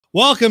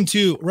Welcome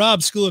to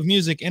Rob's School of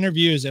Music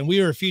interviews, and we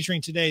are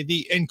featuring today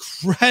the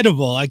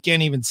incredible, I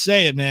can't even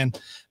say it, man,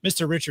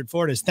 Mr. Richard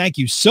Fortus. Thank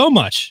you so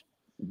much.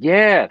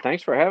 Yeah,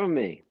 thanks for having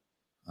me.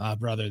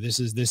 Brother, this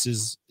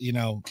is, you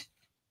know,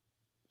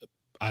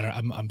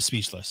 I'm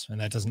speechless,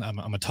 and that doesn't,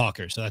 I'm a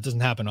talker, so that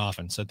doesn't happen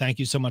often. So thank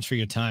you so much for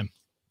your time.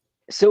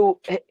 So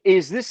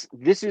is this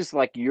is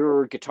like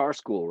your guitar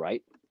school,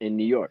 right? In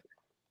New York?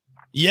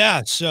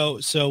 Yeah. So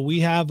we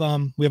have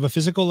a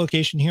physical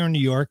location here in New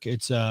York.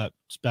 It's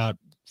about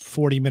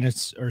 40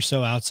 minutes or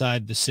so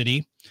outside the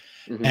city.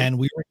 Mm-hmm. And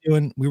we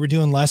were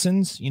doing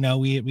lessons. You know,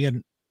 we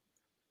had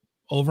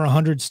over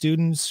 100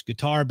 students,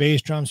 guitar,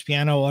 bass, drums,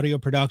 piano, audio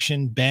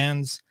production,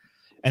 bands.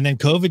 And then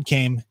COVID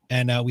came,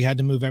 and we had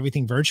to move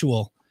everything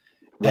virtual.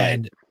 Right.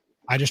 And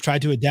I just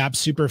tried to adapt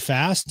super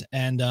fast.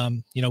 And,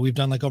 you know, we've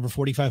done like over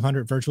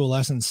 4,500 virtual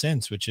lessons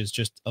since, which is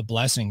just a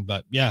blessing.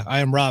 But yeah,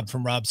 I am Rob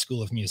from Rob's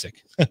School of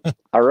Music.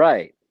 All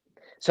right.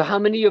 So how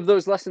many of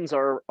those lessons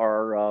are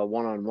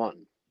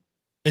one-on-one?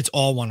 It's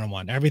all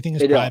one-on-one. Everything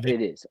is private. It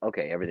is.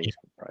 Okay. Everything's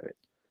private.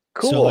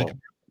 Cool. So like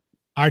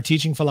our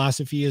teaching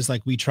philosophy is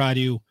like, we try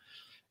to,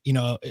 you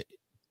know,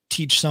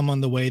 teach someone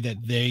the way that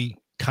they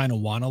kind of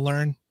want to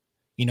learn.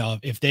 You know,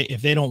 if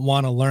they don't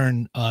want to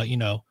learn, you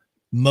know,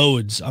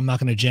 modes, I'm not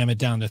going to jam it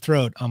down their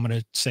throat. I'm going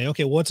to say,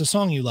 okay, well, what's a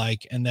song you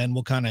like? And then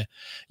we'll kind of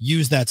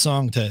use that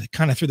song to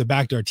kind of through the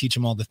back door, teach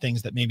them all the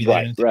things that maybe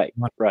they didn't right.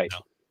 You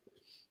know.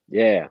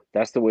 Yeah,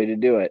 that's the way to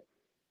do it.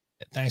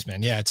 Thanks,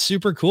 man. Yeah, it's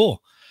super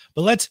cool.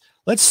 But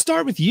let's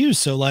start with you.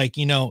 So like,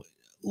 you know,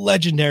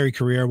 legendary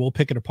career. We'll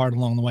pick it apart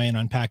along the way and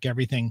unpack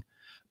everything.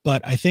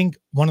 But I think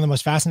one of the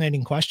most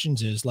fascinating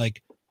questions is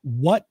like,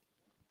 what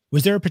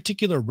was there a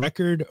particular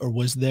record, or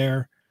was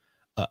there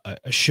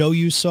a show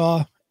you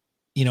saw,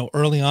 you know,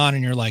 early on,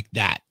 and you're like,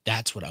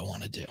 that's what I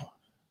want to do?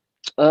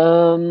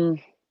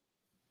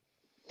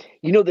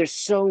 You know, there's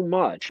so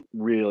much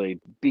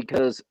really,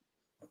 because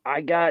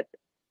I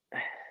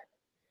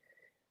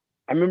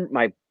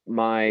remember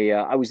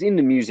I was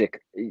into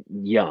music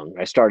young.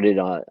 I started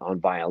on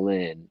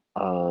violin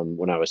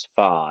when I was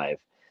 5,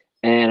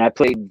 and I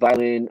played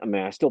violin. I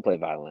mean, I still play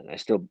violin. I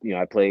still, you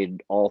know, I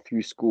played all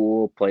through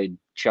school, played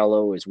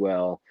cello as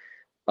well.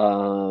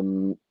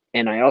 And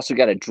I also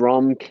got a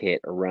drum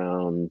kit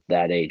around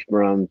that age,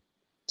 around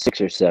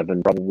 6 or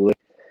 7 probably.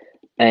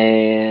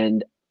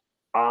 And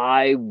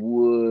I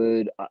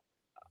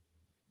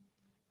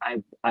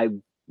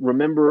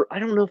remember, I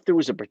don't know if there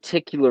was a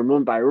particular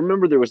moment, but I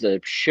remember there was a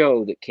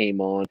show that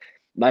came on.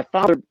 My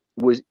father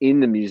was in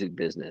the music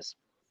business.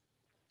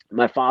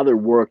 My father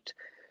worked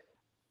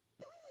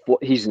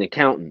he's an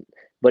accountant,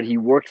 but he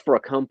worked for a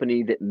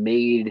company that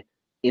made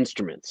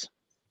instruments.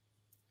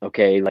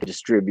 Okay, like a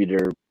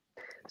distributor.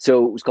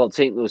 So it was called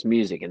St. Louis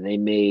Music, and they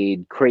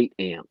made crate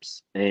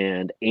amps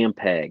and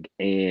Ampeg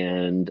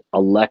and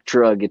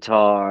Electra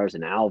guitars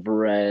and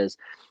Alvarez.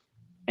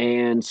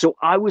 And so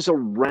I was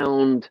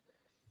around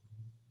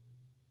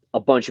a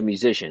bunch of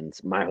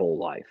musicians my whole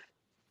life.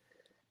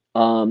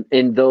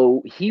 And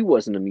though he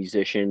wasn't a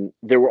musician,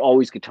 there were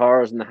always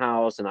guitars in the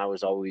house, and I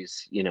was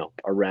always, you know,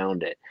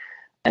 around it.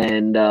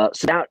 And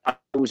so that I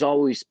was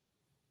always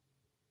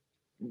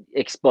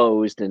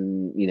exposed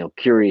and, you know,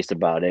 curious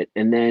about it.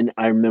 And then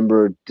I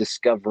remember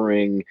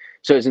discovering,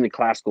 so I was in the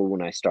classical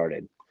when I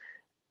started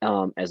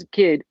as a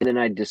kid, and then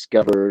I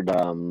discovered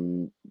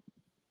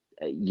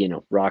you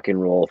know, rock and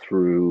roll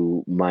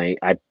through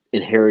I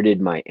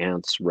inherited my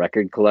aunt's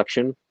record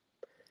collection.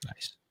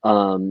 Nice.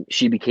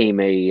 She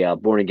became a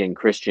born again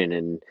Christian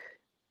and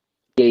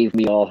gave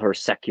me all her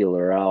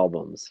secular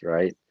albums,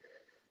 right?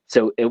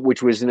 So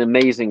which was an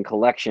amazing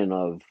collection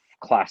of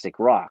classic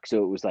rock.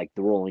 So it was like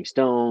the Rolling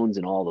Stones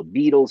and all the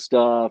Beatles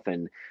stuff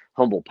and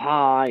Humble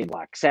Pie and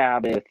Black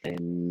Sabbath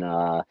and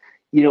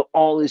you know,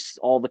 all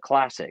the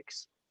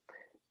classics.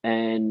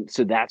 And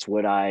so that's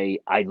what I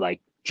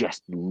like,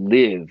 just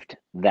lived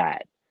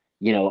that.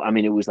 You know, I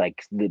mean, it was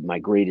like my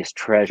greatest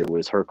treasure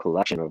was her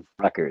collection of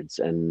records,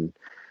 and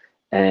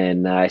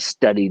I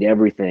studied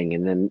everything,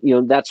 and then, you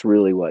know, that's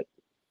really what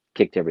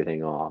kicked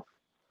everything off.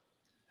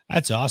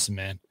 That's awesome,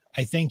 man.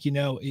 I think, you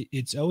know,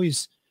 it's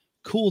always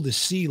cool to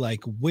see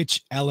like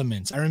which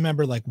elements. I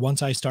remember like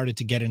once I started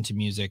to get into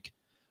music,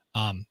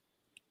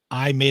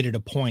 I made it a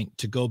point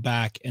to go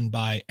back and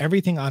buy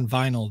everything on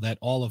vinyl that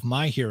all of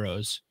my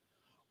heroes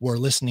were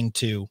listening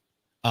to.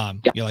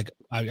 You know, like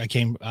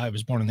I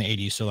was born in the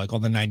 80s. So like all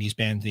the 90s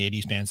bands, the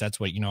 80s bands,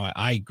 that's what, you know,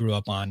 I grew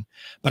up on.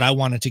 But I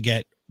wanted to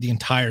get the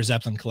entire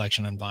Zeppelin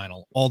collection on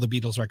vinyl, all the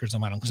Beatles records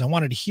on vinyl, because I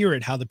wanted to hear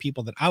it how the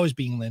people that I was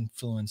being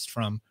influenced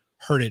from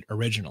heard it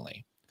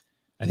originally.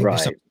 I think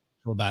there's something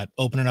about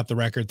opening up the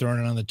record, throwing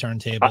it on the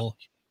turntable.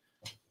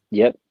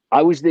 Yep.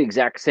 I was the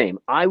exact same.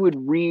 I would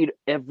read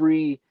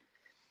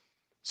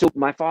so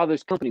my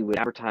father's company would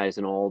advertise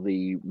in all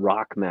the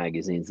rock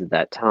magazines at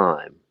that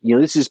time. You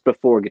know, this is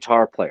before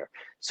Guitar Player.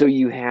 So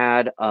you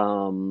had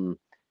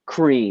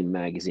Cream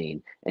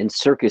magazine and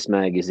Circus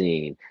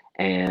magazine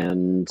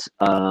and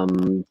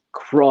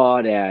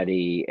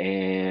Crawdaddy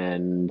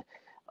and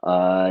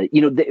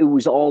It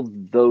was all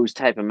those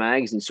type of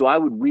magazines. So I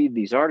would read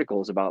these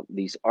articles about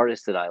these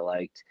artists that I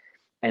liked,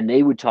 and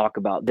they would talk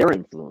about their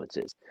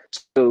influences.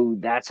 So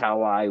that's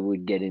how I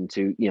would get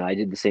into, I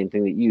did the same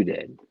thing that you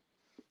did,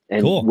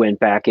 and Cool. went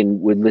back and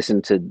would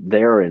listen to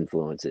their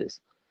influences.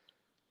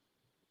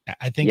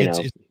 I think it's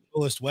the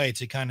coolest way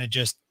to kind of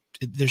just,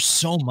 there's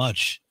so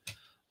much,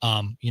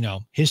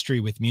 history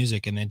with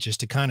music, and then just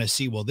to kind of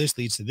see, well, this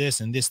leads to this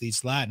and this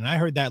leads to that. And I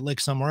heard that lick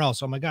somewhere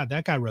else. Oh my God,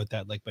 that guy wrote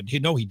that lick, but he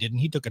didn't.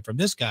 He took it from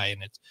this guy,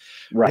 and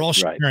we're all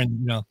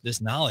sharing,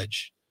 this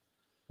knowledge.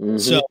 Mm-hmm.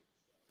 So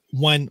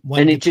when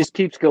it just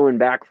keeps going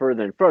back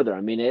further and further.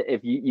 I mean,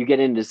 if you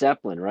get into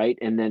Zeppelin, right,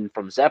 and then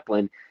from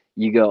Zeppelin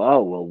you go,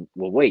 oh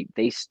well, wait,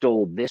 they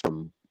stole this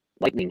from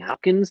Lightning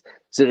Hopkins.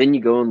 So then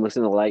you go and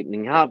listen to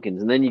Lightning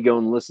Hopkins, and then you go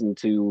and listen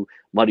to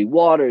Muddy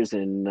Waters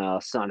and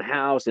Son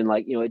House, and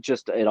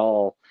it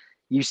all,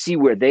 you see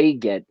where they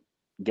get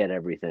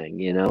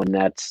everything, and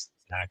that's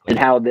exactly. And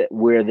how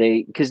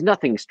because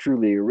nothing's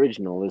truly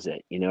original, is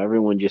it?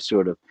 Everyone just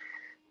sort of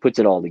puts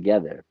it all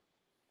together.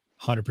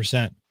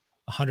 100%.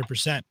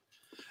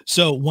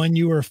 So when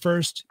you were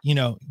first,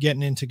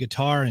 getting into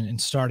guitar and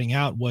starting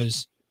out,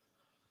 this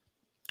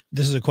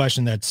is a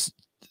question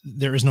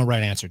there is no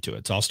right answer to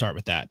it. So I'll start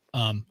with that.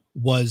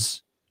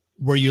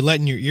 Were you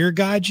letting your ear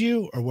guide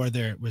you, or was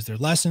there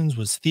lessons?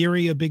 Was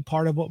theory a big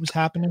part of what was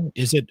happening?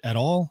 Is it at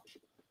all?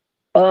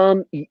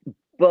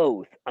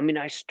 Both. I mean,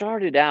 I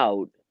started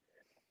out,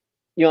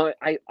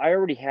 I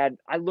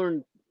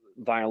learned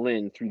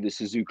violin through the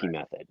Suzuki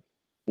method.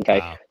 Okay.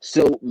 Wow.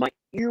 So my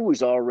ear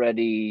was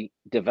already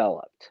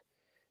developed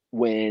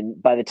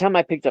by the time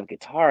I picked up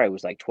guitar, I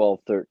was like 12,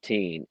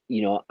 13.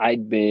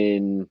 I'd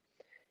been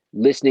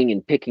listening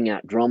and picking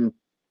out drum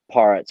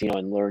parts,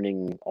 and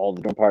learning all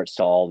the drum parts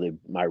to all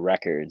my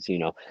records,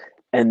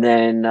 and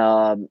then,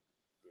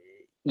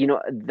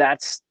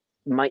 that's,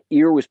 my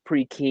ear was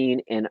pretty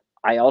keen, and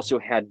I also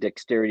had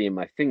dexterity in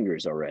my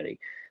fingers already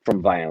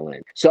from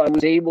violin. So I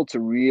was able to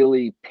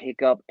really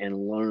pick up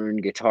and learn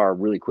guitar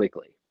really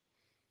quickly.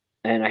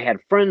 And I had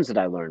friends that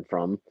I learned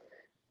from,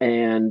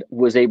 and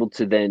was able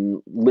to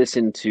then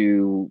listen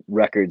to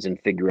records and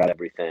figure out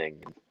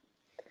everything.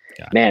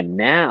 Man,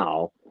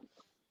 now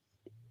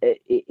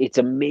it's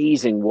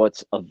amazing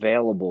what's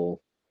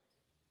available,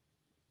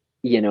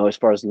 as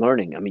far as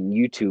learning. I mean,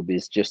 YouTube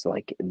is just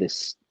like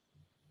this,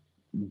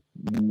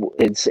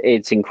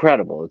 it's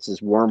incredible. It's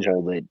this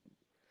wormhole that,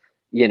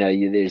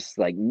 there's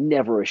like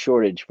never a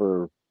shortage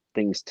for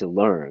things to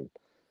learn.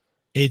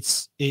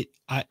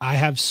 I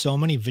have so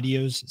many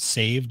videos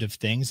saved of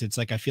things. It's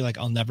like, I feel like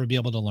I'll never be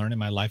able to learn in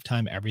my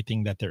lifetime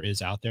everything that there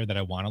is out there that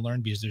I want to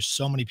learn, because there's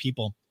so many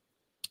people.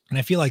 And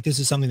I feel like this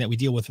is something that we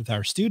deal with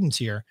our students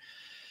here,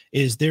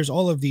 is there's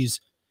all of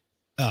these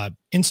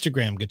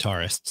Instagram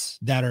guitarists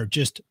that are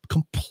just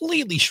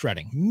completely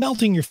shredding,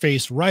 melting your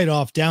face right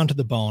off down to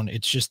the bone.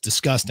 It's just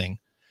disgusting.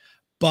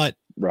 But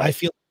I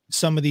feel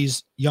some of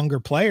these younger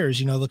players,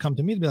 they'll come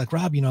to me to be like,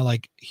 Rob,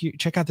 here,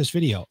 check out this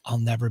video. I'll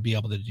never be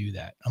able to do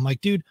that. I'm like,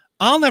 dude,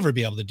 I'll never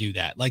be able to do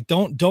that. Like,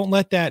 don't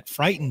let that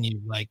frighten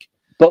you. Like,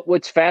 but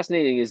what's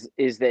fascinating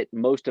is that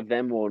most of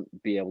them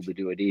won't be able to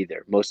do it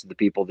either. Most of the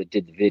people that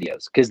did the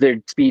videos, because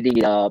they're speeding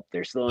it up,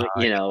 they're slowing,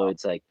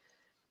 it's like,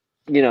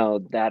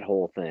 that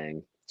whole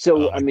thing.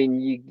 So, I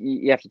mean,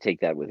 you have to take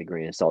that with a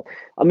grain of salt.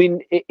 I mean,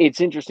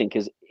 it's interesting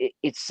because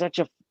it's such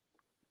a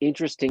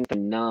interesting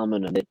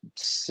phenomenon that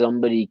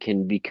somebody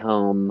can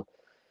become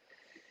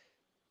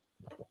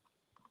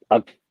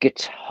a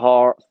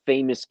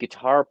famous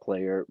guitar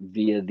player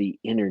via the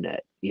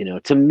internet.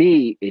 To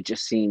me, it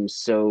just seems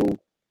so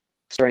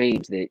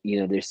strange that,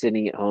 they're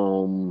sitting at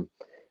home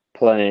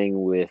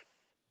playing with,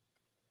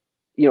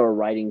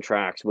 writing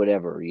tracks,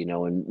 whatever,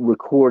 and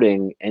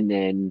recording, and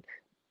then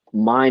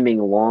miming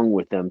along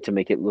with them to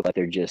make it look like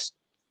they're just,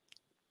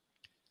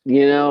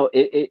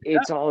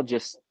 it's all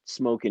just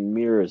smoke and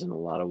mirrors in a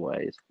lot of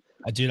ways.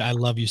 Dude, I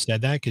love you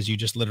said that, because you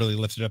just literally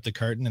lifted up the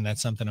curtain, and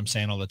that's something I'm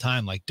saying all the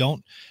time. Like,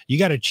 you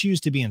got to choose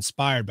to be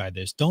inspired by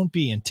this. Don't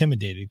be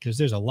intimidated, because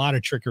there's a lot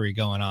of trickery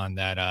going on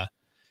that,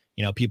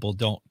 people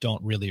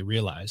don't really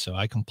realize. So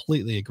I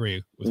completely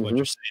agree with what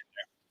you're saying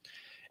there.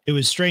 It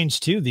was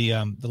strange too.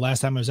 The last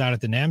time I was out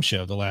at the NAMM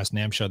show, the last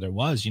NAMM show there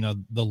was,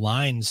 the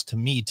lines to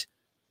meet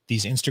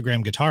these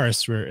Instagram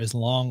guitarists were as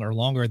long or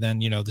longer than,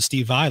 the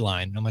Steve Vai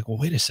line. And I'm like, well,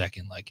 wait a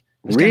second. Like,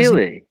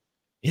 really?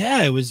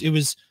 Yeah, it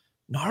was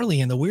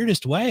gnarly in the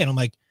weirdest way. And I'm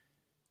like,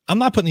 I'm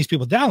not putting these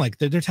people down. Like,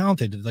 they're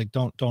talented. Like,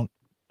 I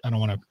don't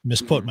want to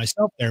misquote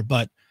myself there,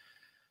 but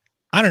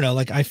I don't know.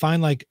 Like, I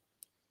find like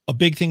a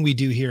big thing we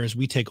do here is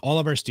we take all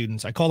of our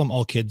students, I call them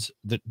all kids,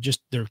 that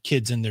just they're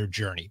kids in their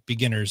journey,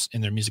 beginners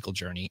in their musical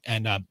journey.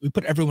 And we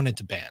put everyone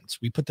into bands.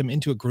 We put them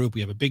into a group.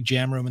 We have a big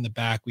jam room in the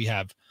back. We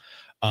have,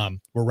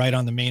 we're right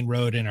on the main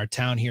road in our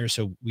town here.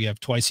 So we have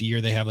twice a year,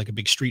 they have like a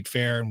big street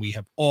fair, and we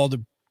have all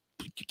the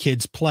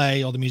kids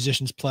play, all the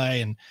musicians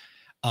play. And,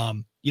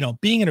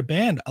 being in a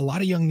band, a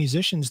lot of young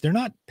musicians, they're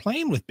not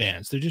playing with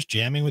bands. They're just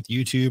jamming with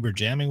YouTube or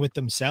jamming with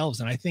themselves.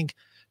 And I think,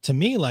 to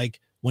me, like,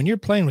 when you're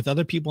playing with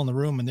other people in the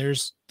room and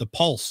there's the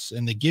pulse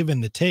and the give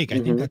and the take, I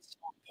think that's so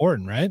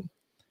important, right?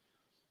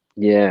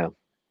 Yeah.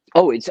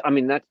 Oh, I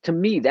mean, that to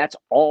me, that's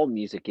all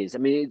music is. I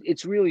mean,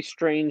 it's really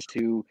strange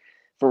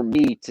for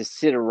me to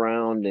sit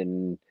around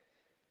and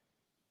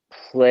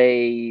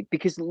play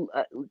because,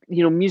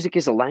 music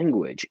is a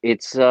language.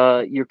 It's,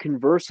 you're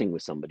conversing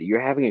with somebody,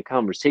 you're having a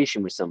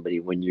conversation with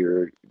somebody when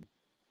you're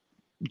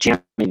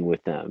jamming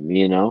with them,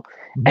 Mhm.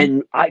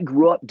 and I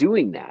grew up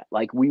doing that.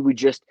 Like we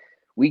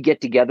get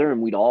together and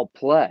we'd all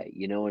play,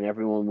 and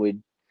everyone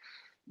would,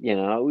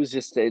 it was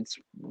just, it's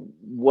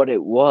what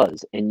it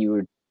was.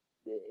 And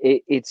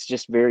it's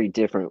just very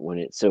different when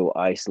it's so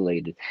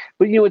isolated.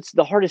 But it's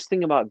the hardest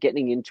thing about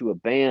getting into a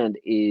band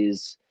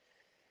is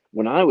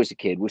when I was a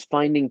kid was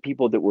finding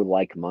people that were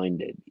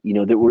like-minded,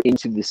 that were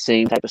into the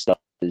same type of stuff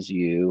as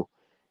you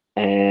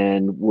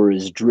and were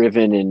as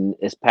driven and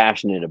as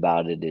passionate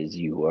about it as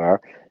you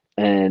are.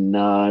 And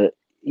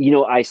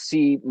I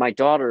see my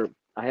daughter,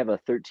 I have a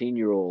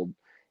 13-year-old,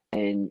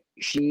 and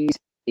she's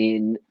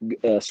in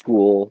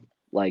school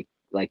like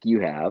you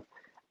have,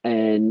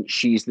 and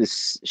she's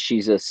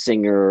a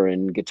singer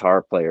and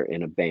guitar player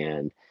in a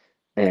band.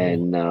 Cool.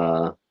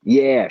 And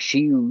yeah,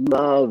 she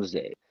loves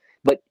it.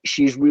 But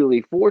she's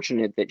really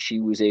fortunate that she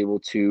was able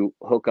to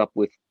hook up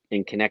with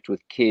and connect with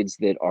kids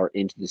that are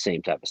into the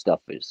same type of stuff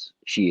as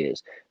she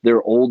is.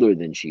 They're older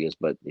than she is,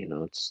 but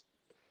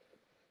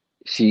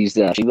she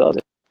loves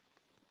it.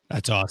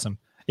 That's awesome.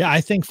 Yeah,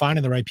 I think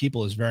finding the right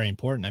people is very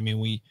important. I mean,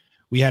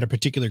 we had a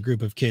particular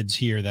group of kids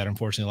here that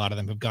unfortunately a lot of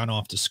them have gone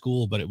off to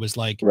school, but it was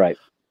like Right.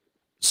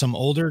 some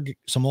older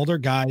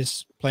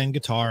guys playing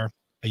guitar,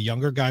 a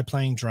younger guy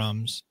playing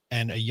drums,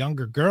 and a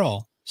younger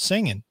girl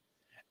singing.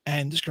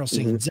 And this girl Hmm.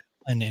 singing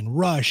Zeppelin and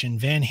Rush and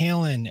Van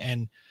Halen.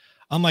 And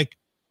I'm like,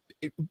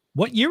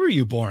 what year were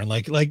you born?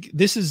 Like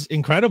this is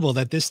incredible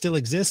that this still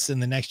exists in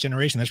the next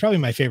generation. That's probably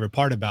my favorite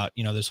part about,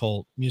 this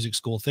whole music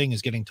school thing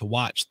is getting to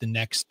watch the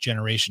next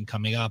generation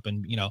coming up.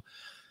 And, you hear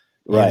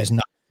Right. this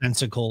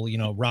nonsensical,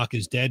 rock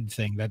is dead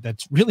thing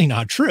that's really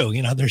not true.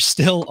 There's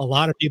still a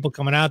lot of people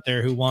coming out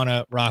there who want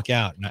to rock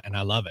out. And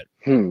I love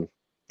it.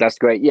 That's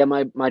great. Yeah,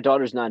 my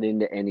daughter's not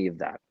into any of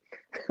that.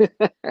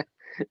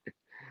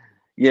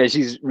 Yeah,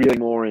 she's really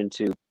more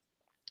into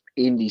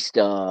indie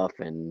stuff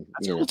and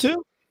That's cool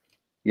too.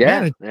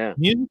 Man, yeah, yeah.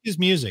 music is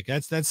music.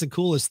 That's the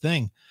coolest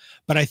thing.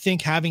 But I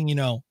think having,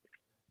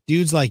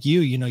 dudes like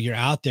you're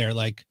out there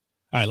like,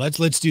 all right,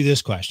 let's do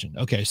this question.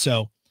 Okay,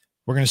 so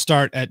we're gonna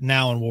start at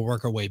now and we'll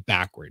work our way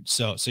backwards.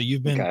 So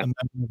you've been Okay. a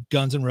member of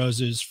Guns N'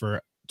 Roses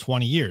for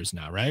 20 years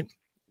now, right?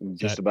 Is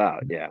Just that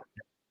about, yeah.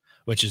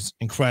 which is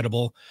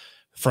incredible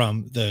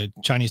from the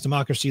Chinese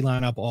Democracy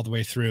lineup all the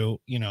way through,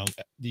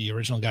 the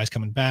original guys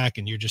coming back,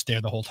 and you're just there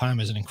the whole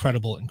time as an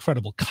incredible,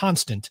 incredible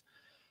constant.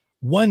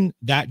 When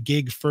that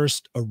gig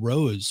first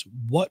arose,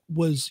 what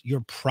was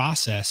your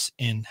process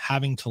in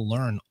having to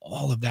learn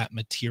all of that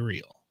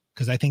material?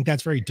 Because I think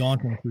that's very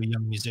daunting to a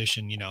young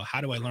musician.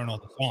 How do I learn all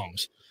the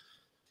songs?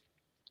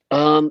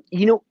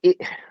 It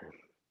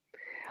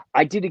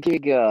I did a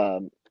gig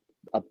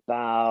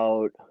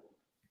about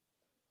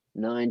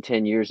 9,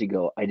 10 years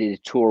ago. I did a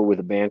tour with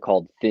a band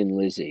called Thin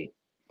Lizzy,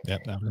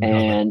 Yep, I know them.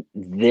 and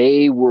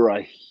they were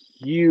a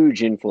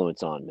huge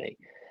influence on me.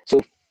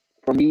 So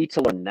for me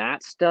to learn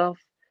that stuff,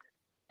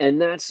 and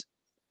that's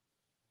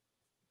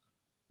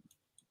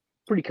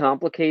pretty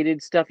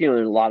complicated stuff.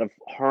 There's a lot of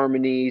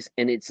harmonies,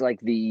 and it's like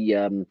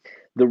the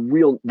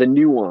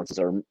nuances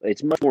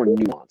it's much more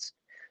nuanced.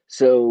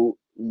 So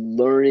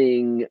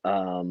learning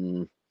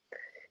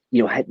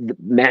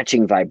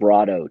matching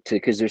vibrato to,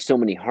 because there's so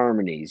many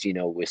harmonies,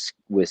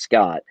 with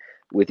Scott,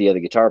 with the other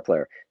guitar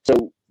player.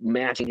 So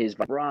matching his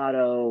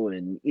vibrato,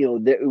 and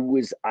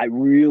I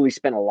really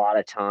spent a lot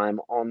of time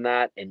on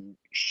that and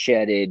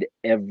shedded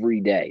every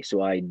day.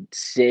 So I'd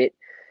sit,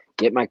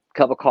 get my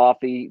cup of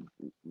coffee,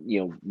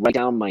 write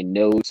down my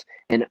notes.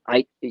 And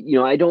I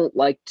don't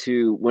like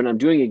to, when I'm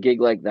doing a gig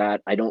like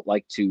that, I don't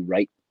like to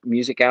write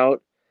music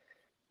out,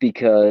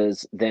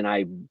 because then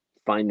I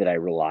find that I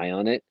rely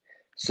on it. Right.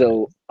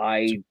 So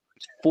I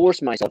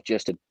force myself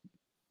just to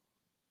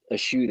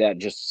eschew that,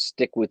 just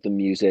stick with the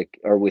music,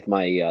 or with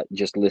my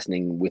just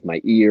listening with my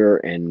ear,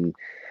 and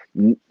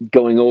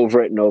going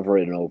over it and over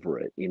it and over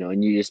it,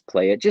 and you just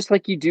play it just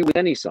like you do with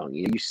any song.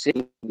 You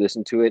sit,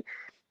 listen to it,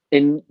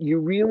 and you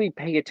really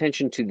pay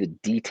attention to the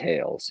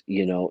details,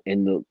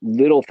 and the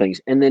little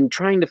things, and then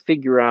trying to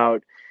figure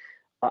out.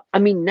 I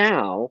mean,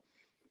 now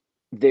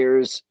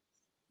there's,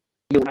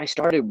 when I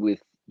started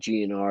with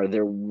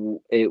GNR,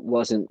 it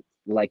wasn't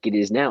like it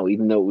is now.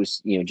 Even though it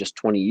was, just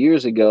 20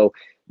 years ago,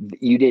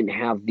 you didn't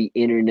have the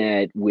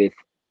internet with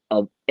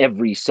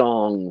every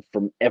song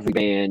from every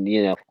band,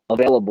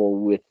 available,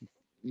 with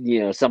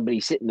somebody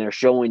sitting there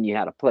showing you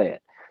how to play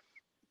it.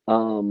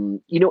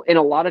 And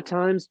a lot of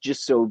times,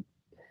 just so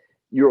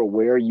you're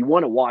aware, you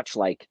want to watch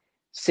like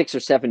 6 or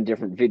 7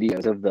 different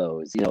videos of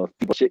those, if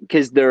people should,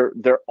 because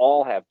they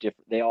all have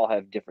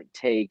different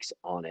takes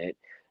on it.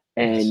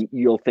 Yes. And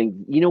you'll think,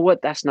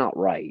 what, that's not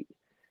right.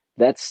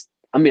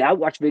 I mean, I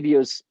watch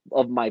videos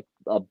of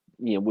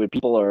where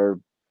people are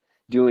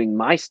doing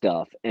my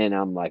stuff, and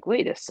I'm like,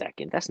 wait a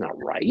second, that's not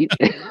right.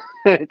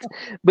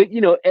 But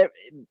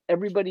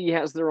everybody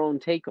has their own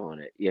take on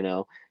it,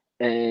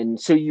 and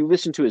so you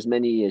listen to as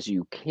many as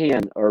you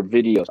can, or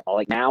videos.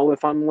 Like now,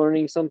 if I'm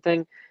learning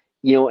something,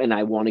 and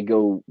I want to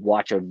go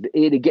watch to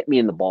get me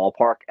in the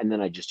ballpark, and then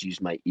I just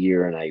use my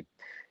ear, and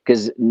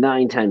because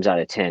 9 times out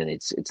of 10,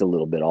 it's a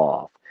little bit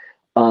off.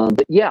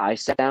 But yeah, I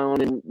sat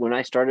down, and when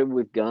I started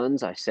with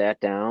guns, I sat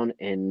down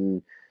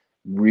and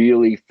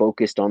really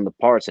focused on the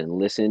parts and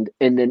listened.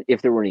 And then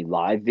if there were any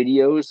live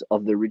videos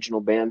of the original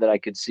band that I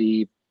could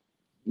see,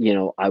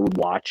 I would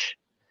watch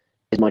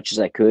as much as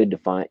I could to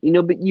find,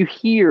 but you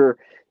hear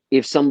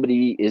if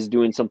somebody is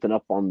doing something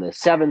up on the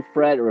 7th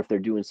fret, or if they're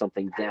doing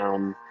something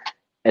down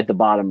at the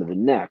bottom of the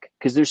neck,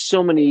 because there's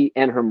so many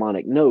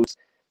enharmonic notes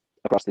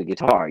across the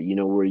guitar,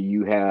 where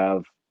you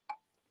have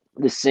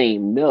the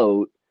same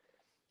note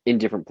in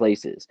different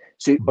places,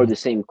 so, or the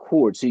same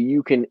chord, so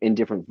you can, in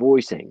different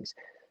voicings.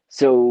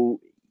 So,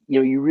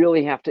 you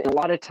really have to, and a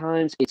lot of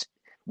times it's,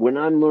 when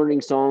I'm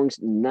learning songs,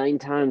 9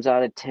 times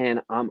out of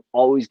 10, I'm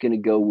always going to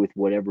go with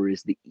whatever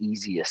is the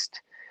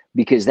easiest,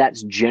 because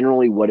that's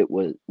generally what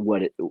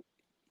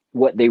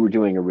they were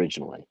doing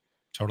originally.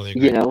 Totally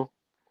agree.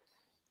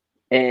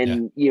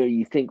 And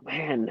you think,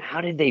 man,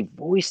 how did they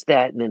voice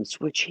that and then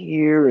switch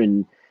here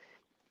and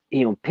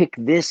pick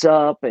this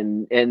up,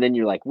 and then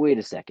you're like, wait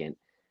a second,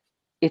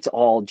 it's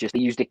all just, they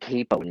used a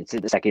capo and it's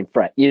at the 2nd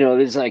fret.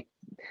 There's like,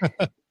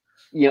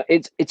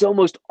 it's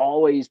almost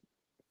always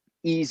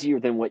easier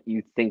than what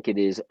you think it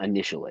is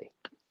initially.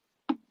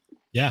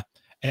 Yeah.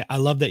 I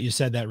love that you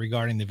said that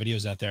regarding the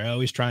videos out there. I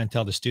always try and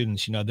tell the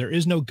students, there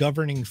is no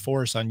governing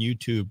force on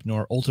YouTube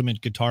nor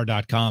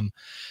ultimateguitar.com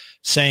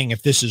saying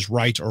if this is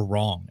right or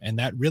wrong. And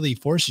that really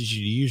forces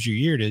you to use your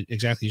ear to,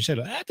 exactly, you said,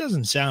 that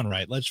doesn't sound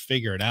right. Let's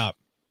figure it out.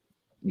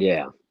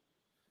 Yeah.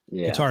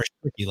 Guitar is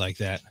tricky like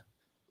that.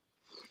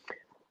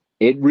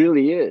 It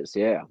really is.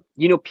 Yeah.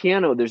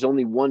 Piano, there's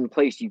only one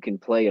place you can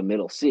play a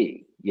middle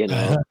C,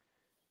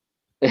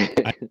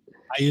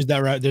 I use that,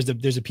 right?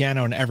 There's a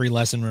piano in every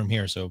lesson room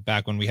here. So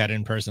back when we had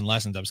in-person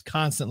lessons, I was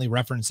constantly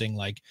referencing,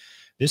 like,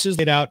 this is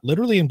laid out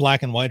literally in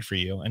black and white for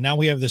you. And now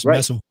we have this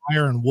mess of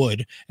wire and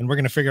wood, and we're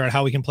going to figure out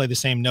how we can play the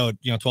same note,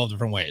 12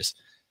 different ways.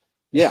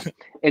 Yeah.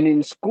 And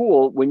in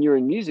school, when you're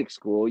in music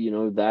school,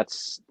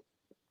 that's,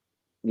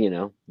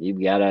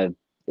 you've got to,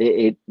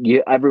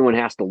 everyone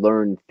has to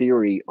learn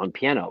theory on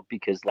piano,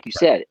 because like you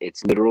said,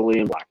 it's literally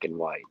in black and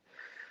white.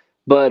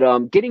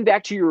 But getting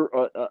back to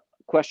your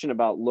question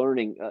about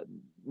learning,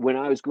 when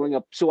I was growing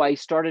up, so I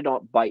started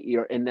off by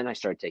ear, and then I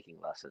started taking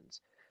lessons.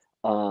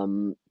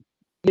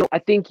 I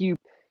think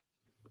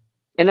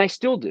and I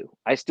still do.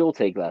 I still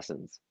take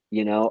lessons.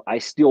 I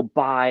still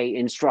buy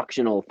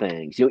instructional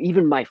things.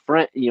 Even my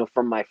friend,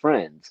 from my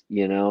friends.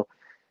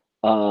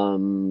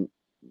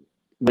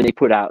 When they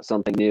put out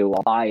something new,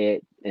 I'll buy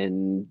it,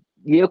 and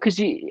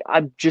because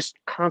I'm just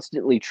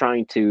constantly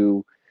trying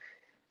to.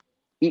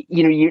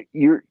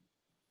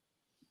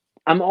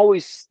 I'm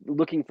always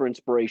looking for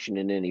inspiration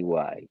in any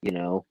way,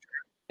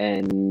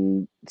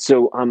 and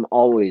so I'm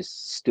always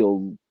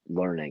still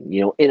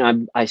learning,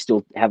 and I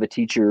still have a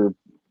teacher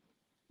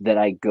that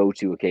I go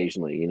to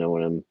occasionally,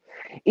 when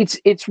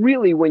it's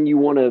really when you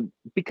want to,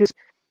 because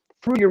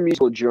through your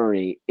musical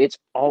journey, it's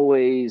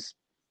always,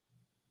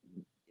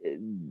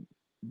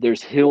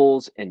 there's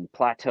hills and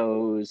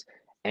plateaus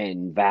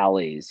and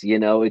valleys,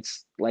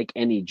 it's like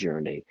any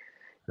journey.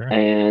 Sure.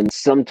 And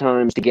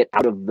sometimes to get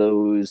out of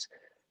those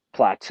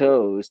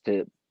plateaus,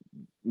 to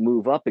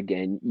move up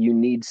again, you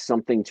need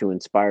something to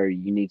inspire you.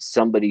 You need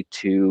somebody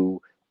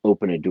to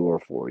open a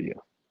door for you.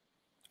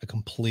 I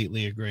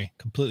completely agree.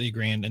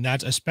 And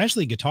that's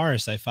especially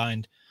guitarists. I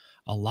find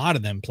a lot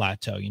of them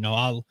plateau.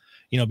 I'll,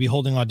 be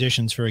holding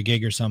auditions for a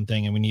gig or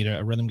something, and we need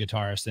a rhythm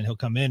guitarist, and he'll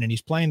come in and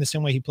he's playing the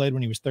same way he played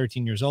when he was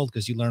 13 years old,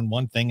 because he learned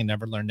one thing and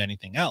never learned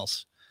anything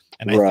else.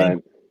 And I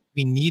think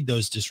we need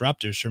those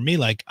disruptors. For me,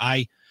 like,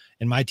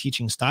 in my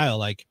teaching style,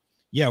 like,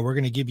 yeah, we're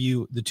going to give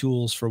you the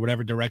tools for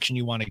whatever direction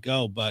you want to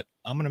go, but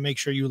I'm going to make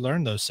sure you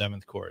learn those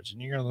 7th chords, and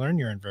you're going to learn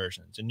your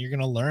inversions, and you're going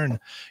to learn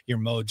your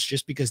modes,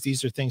 just because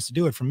these are things to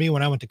do it. For me,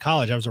 when I went to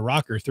college, I was a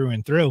rocker through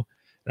and through,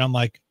 and I'm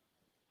like,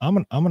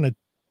 I'm going to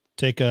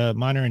take a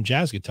minor in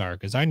jazz guitar,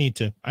 because I need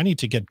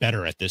to get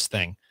better at this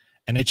thing.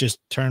 And it just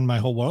turned my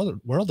whole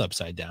world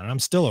upside down. And I'm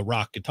still a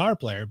rock guitar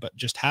player, but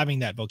just having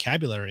that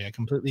vocabulary, I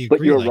completely agree.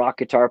 But you're a rock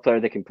guitar player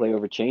that can play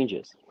over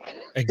changes.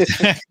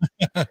 Exactly.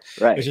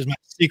 Right. Which is my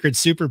secret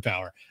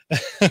superpower.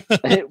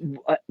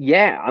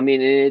 Yeah. I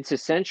mean, it's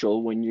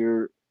essential when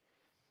you're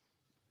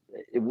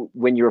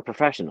a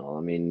professional.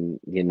 I mean,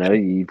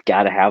 you've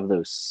got to have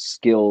those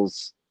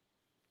skills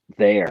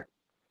there.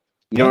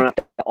 You don't have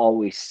to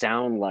always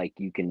sound like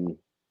you can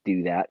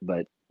do that,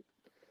 but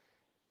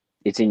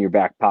it's in your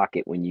back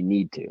pocket when you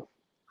need to.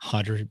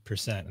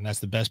 100%. And that's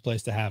the best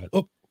place to have it.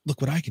 Oh, look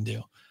what I can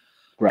do.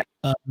 Right.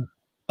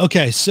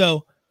 Okay.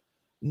 So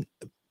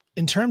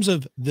in terms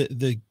of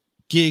the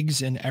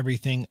gigs and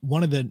everything,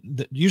 one of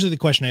the usually the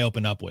question I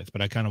open up with,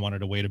 but I kind of wanted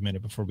to wait a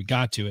minute before we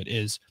got to it,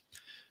 is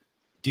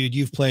dude,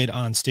 you've played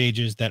on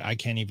stages that I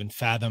can't even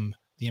fathom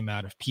the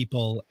amount of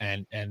people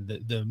and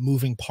the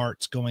moving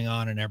parts going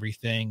on and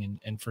everything.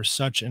 And for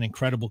such an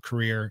incredible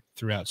career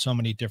throughout so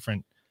many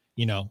different,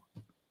 you know,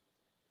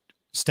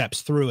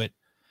 steps through it.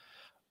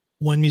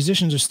 When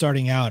musicians are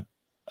starting out,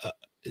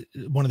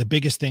 one of the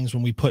biggest things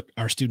when we put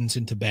our students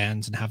into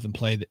bands and have them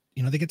play, that,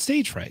 you know, they get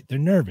stage fright, they're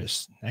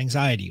nervous,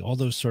 anxiety, all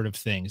those sort of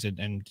things.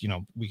 And, you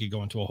know, we could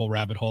go into a whole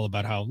rabbit hole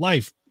about how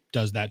life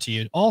does that to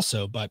you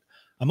also, but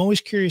I'm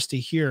always curious to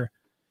hear,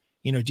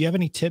 you know, do you have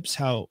any tips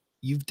how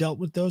you've dealt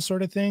with those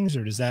sort of things,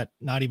 or does that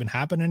not even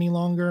happen any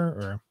longer,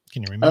 or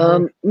can you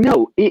remember?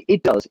 No,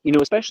 it does, you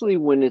know, especially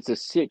when it's a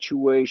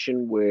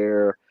situation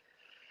where,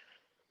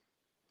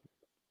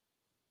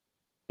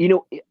 you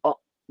know,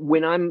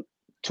 when I'm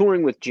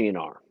touring with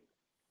GNR,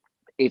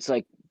 it's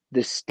like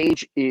the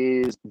stage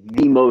is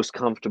the most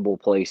comfortable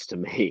place to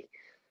me,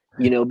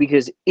 you know,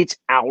 because it's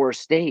our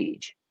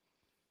stage.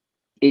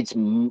 It's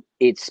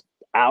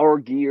our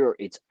gear,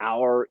 it's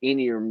our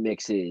in-ear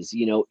mixes,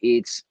 you know,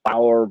 it's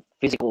our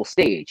physical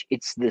stage.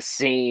 It's the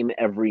same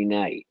every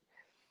night.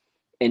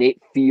 And it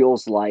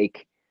feels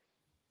like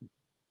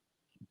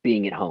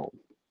being at home.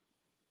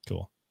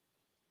 Cool.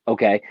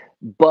 Okay.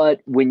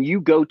 But when you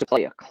go to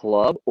play a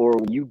club or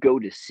when you go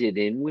to sit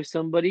in with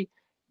somebody,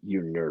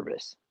 you're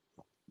nervous,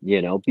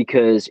 you know,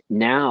 because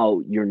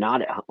now you're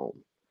not at home.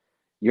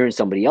 You're in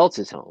somebody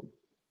else's home.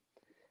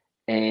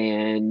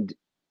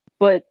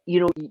 But, you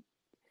know,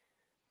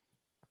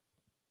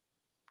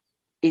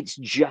 it's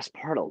just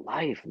part of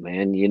life,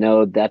 man. You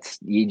know,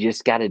 you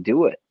just got to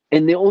do it.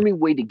 And the only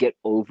way to get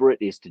over it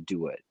is to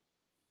do it,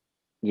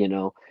 you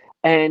know.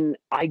 And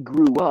I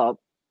grew up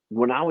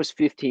when I was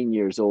 15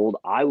 years old,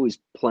 I was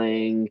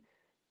playing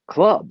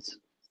clubs,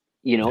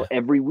 you know, Yeah.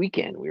 every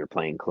weekend we were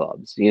playing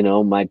clubs, you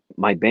know, my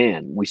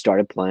band, we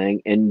started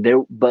playing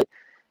but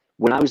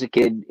when I was a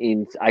kid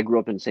I grew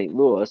up in St.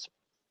 Louis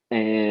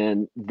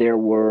and there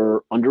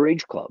were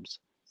underage clubs.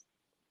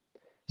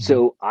 Mm-hmm.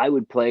 So I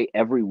would play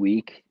every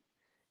week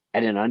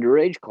at an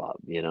underage club,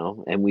 you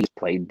know, and we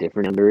played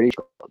different underage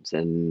clubs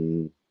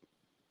and,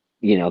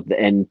 you know,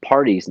 and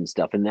parties and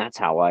stuff. And that's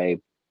how I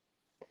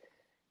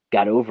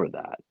got over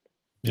that.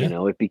 You Yeah.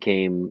 know, it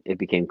became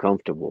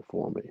comfortable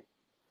for me.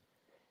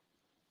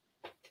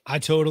 I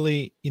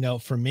totally, you know,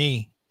 for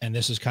me, and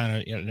this is kind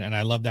of, you know, and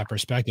I love that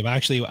perspective.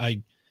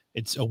 Actually,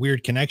 it's a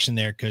weird connection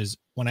there because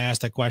when I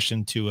asked that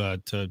question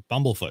to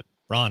Bumblefoot,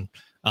 Ron,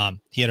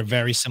 he had a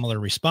very similar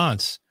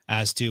response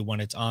as to when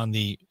it's on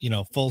the, you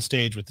know, full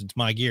stage with it's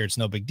my gear, it's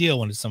no big deal.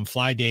 When it's some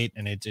fly date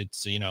and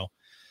it's, you know,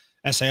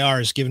 SAR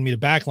is giving me the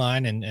back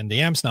line and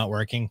the amp's not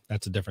working,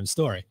 that's a different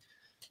story.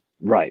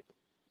 Right.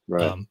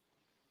 Right.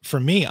 For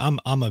me, I'm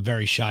a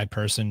very shy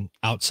person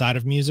outside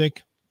of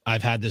music.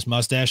 I've had this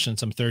mustache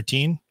since I'm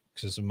 13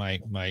 because of my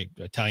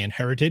Italian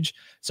heritage.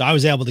 So I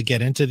was able to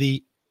get into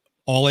the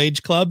all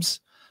age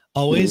clubs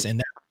always.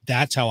 And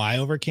that's how I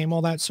overcame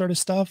all that sort of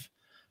stuff.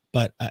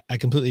 But I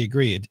completely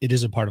agree. It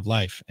is a part of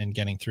life, and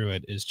getting through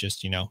it is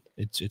just, you know,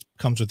 it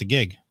comes with the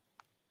gig.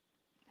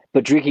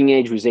 But drinking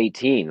age was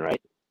 18,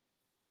 right?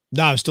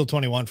 No, it's still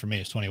 21 for me.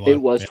 It's It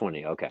 21. was Yeah.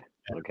 20. Okay.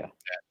 Yeah. Okay.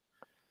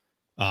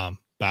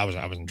 But I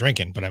wasn't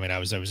drinking, but I mean, I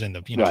was in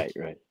the, you know, Right.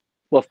 Right.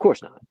 Well, of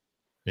course not.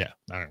 yeah,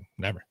 I don't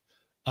never.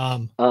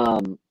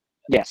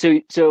 Yeah.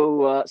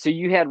 So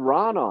you had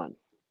Ron on.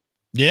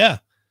 Yeah.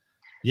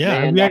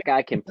 Yeah. Man, that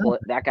guy can play.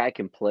 That guy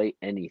can play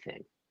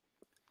anything.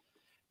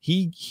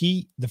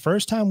 The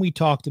first time we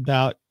talked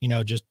about, you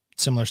know, just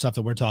similar stuff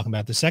that we're talking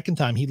about, the second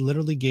time he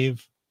literally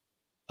gave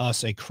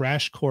us a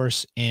crash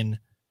course in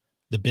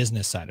the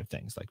business side of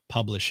things, like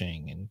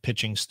publishing and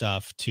pitching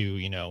stuff to,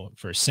 you know,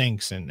 for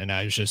syncs. And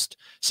I was just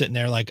sitting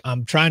there like,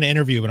 I'm trying to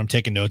interview, but I'm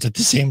taking notes at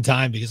the same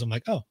time because I'm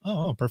like,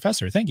 oh,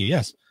 professor, thank you.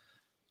 Yes.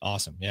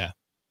 Awesome. Yeah.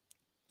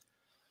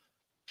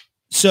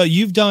 So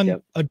you've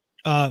done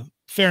a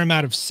fair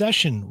amount of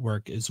session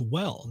work as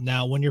well.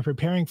 Now, when you're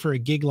preparing for a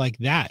gig like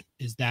that,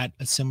 is that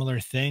a similar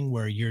thing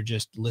where you're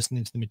just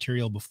listening to the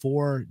material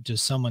before?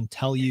 Does someone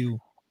tell you?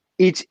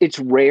 It's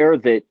rare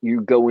that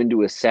you go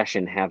into a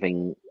session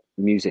having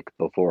music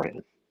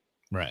beforehand.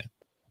 Right.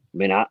 I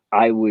mean,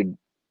 I would,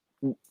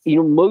 you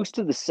know, most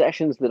of the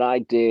sessions that I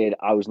did,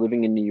 I was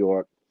living in New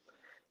York,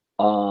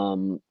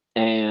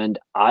 and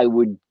I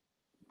would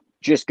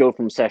just go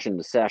from session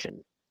to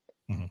session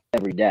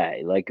every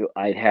day. Like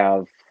I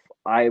had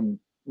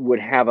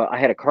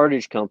a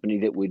cartage company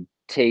that would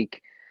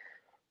take,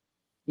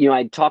 you know,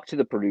 I'd talk to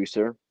the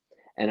producer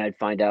and I'd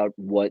find out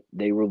what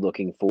they were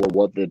looking for,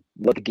 what the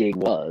gig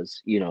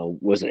was. You know,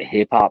 was it a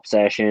hip hop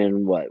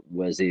session? What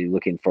was he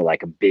looking for?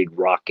 Like a big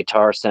rock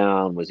guitar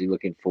sound? Was he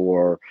looking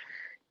for,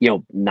 you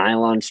know,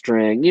 nylon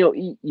string? You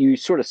know, you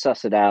sort of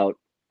suss it out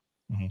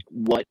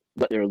what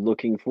they're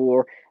looking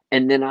for,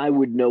 and then I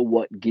would know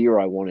what gear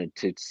I wanted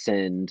to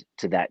send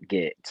to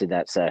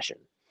that session,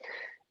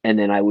 and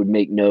then I would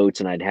make notes,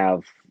 and I'd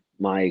have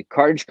my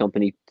cartage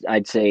company.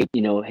 I'd say,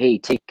 you know, hey,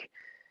 take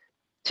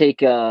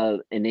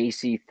an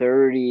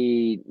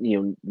AC30,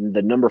 you know,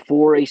 the number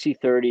 4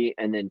 AC30,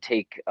 and then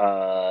take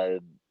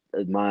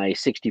my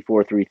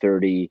 64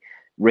 330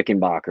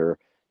 Rickenbacker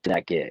to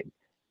that gig.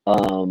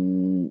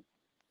 And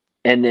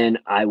then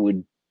I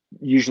would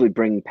usually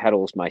bring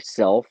pedals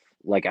myself.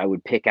 Like I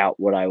would pick out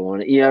what I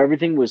wanted. You know,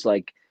 everything was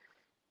like,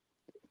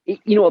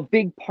 you know, a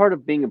big part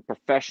of being a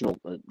professional,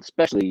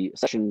 especially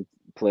session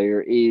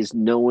player, is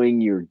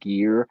knowing your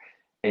gear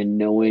and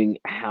knowing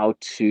how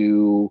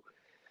to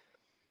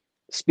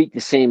speak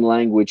the same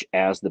language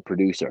as the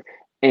producer.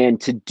 And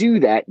to do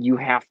that, you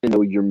have to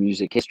know your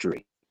music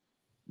history.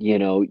 You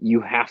know,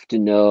 you have to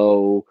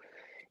know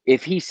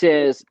if he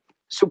says,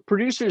 so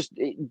producers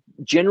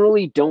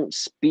generally don't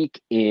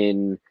speak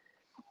in,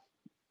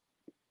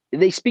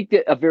 they speak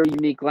a very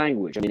unique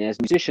language. I mean, as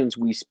musicians,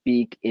 we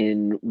speak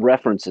in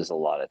references a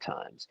lot of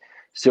times.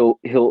 So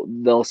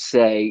they'll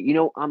say, you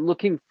know, I'm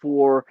looking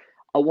for,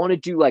 I want to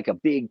do like a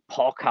big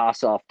Paul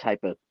Kossoff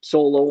type of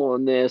solo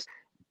on this,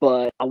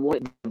 but I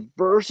want the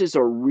verses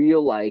are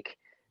real like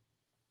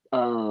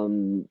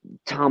Tom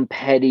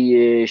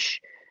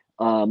Petty-ish,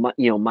 you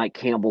know, Mike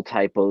Campbell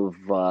type of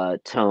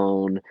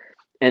tone,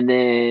 and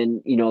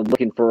then you know,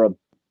 looking for a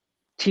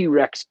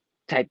T-Rex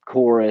type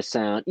chorus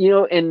sound, you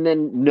know, and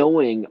then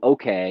knowing,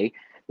 okay,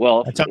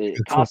 well, That sounds like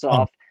a cool Kossoff,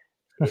 song.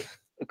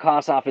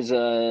 Kossoff is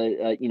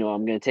you know,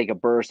 I'm going to take a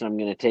burst and I'm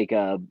going to take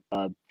a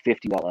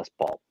 50-watt Les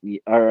Paul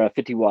or a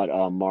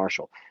 50-watt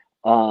Marshall.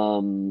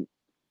 And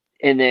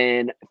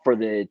then for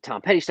the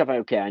Tom Petty stuff,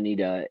 okay, I need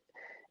an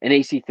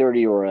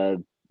AC30 or a,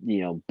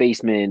 you know,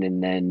 Bassman,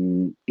 and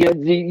then, you know,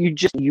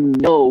 you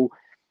know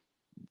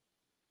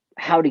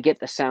how to get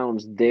the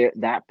sounds there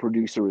that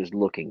producer is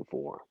looking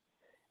for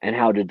and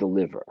how to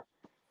deliver,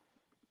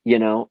 you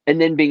know, and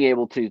then being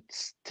able to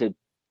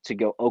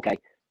go, okay,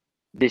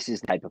 this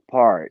is the type of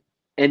part.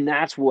 And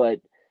that's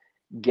what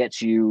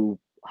gets you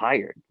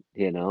hired,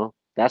 you know,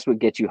 that's what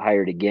gets you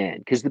hired again.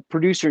 Because the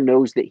producer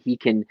knows that he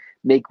can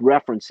make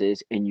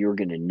references and you're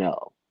going to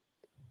know,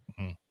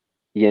 Mhm.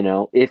 you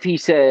know, if he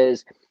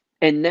says,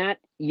 and that,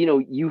 you know,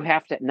 you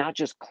have to, not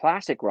just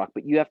classic rock,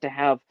 but you have to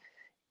have,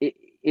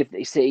 if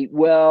they say,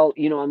 well,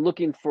 you know, I'm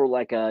looking for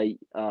like a,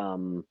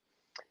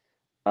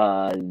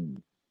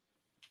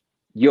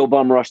 Yo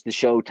Bum Rush the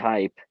Show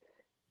type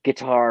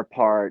guitar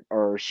part,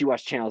 or She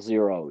Watched Channel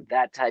Zero,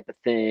 that type of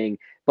thing,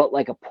 but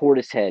like a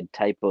Portishead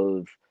type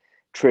of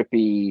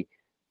trippy,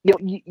 you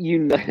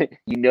know,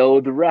 you know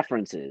the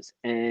references,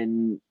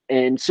 and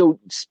so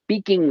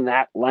speaking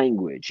that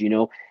language, you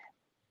know,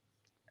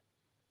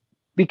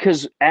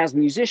 because as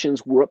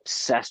musicians we're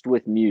obsessed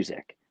with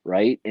music,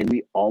 right? And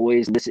we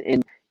always listen,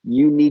 and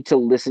you need to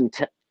listen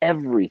to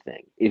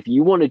everything if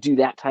you want to do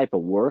that type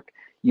of work.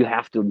 You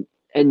have to,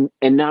 and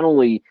not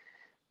only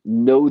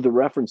know the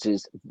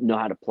references, know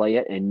how to play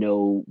it, and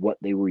know what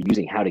they were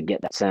using, how to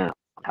get that sound,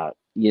 how,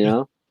 you Yeah,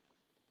 know.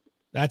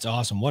 that's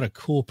awesome. What a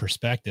cool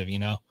perspective. You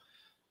know,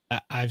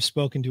 I've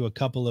spoken to a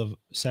couple of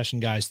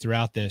session guys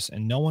throughout this,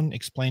 and no one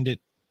explained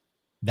it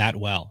that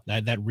well.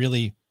 That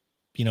really,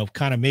 you know,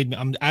 kind of made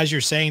me. As you're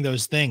saying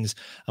those things,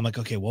 I'm like,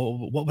 okay, well,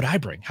 what would I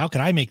bring? How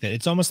could I make that?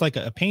 It's almost like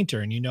a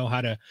painter, and you know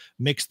how to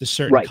mix the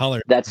certain Right,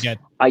 color. that's, Get,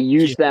 I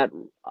you use that,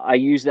 I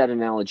use that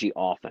analogy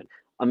often.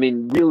 I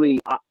mean,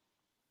 really,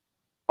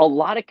 a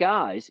lot of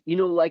guys, you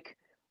know, like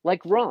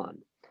Ron,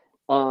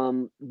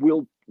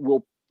 will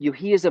you,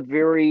 he is a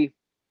very,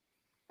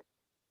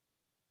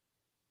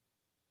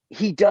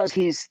 he does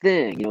his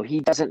thing, you know, he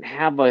doesn't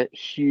have a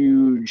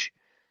huge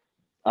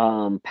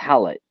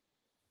palette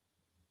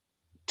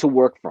to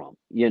work from,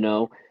 you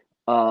know,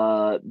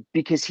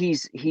 because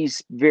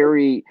he's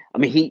very, I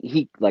mean,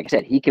 he like I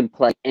said, he can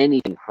play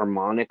anything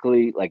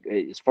harmonically, like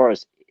as far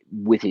as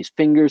with his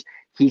fingers,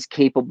 he's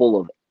capable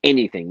of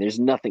anything. There's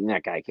nothing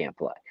that guy can't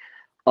play.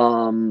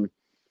 Um,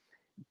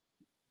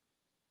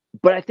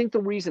 but I think the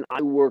reason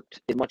I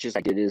worked as much as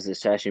I did as a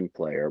session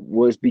player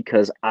was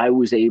because I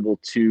was able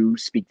to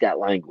speak that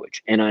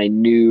language, and I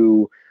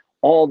knew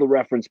all the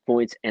reference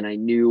points, and I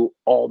knew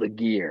all the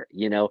gear,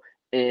 you know,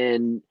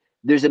 and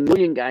there's a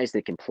million guys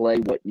that can play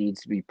what needs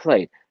to be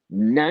played.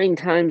 9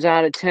 times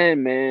out of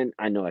 10, man,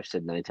 I know I've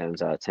said 9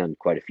 times out of 10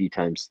 quite a few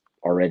times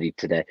already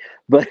today,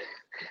 but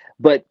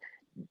but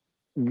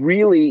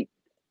really,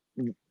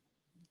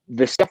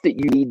 the stuff that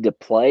you need to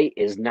play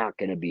is not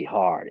going to be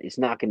hard. It's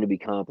not going to be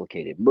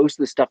complicated. Most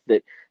of the stuff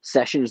that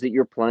sessions that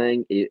you're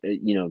playing, you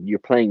know, you're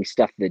playing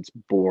stuff that's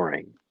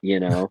boring, you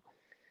know,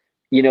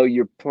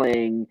 you're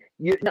playing,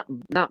 you're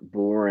not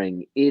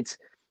boring. It's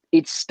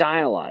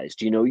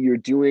stylized, you know, you're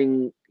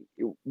doing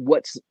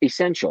what's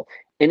essential,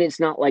 and it's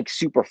not like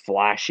super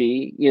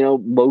flashy, you know,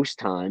 most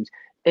times.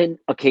 And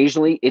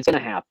occasionally it's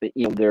going to happen,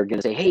 you know, they're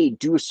going to say, hey,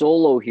 do a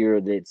solo here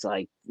that's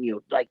like, you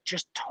know, like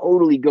just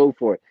totally go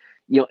for it,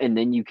 you know, and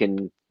then you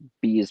can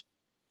be as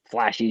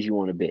flashy as you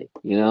want to be,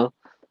 you know.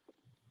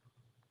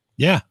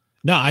 yeah.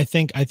 No, I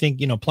think,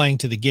 you know, playing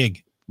to the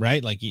gig,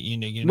 right? Like, you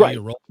know, Right,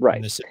 your role in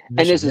right. this And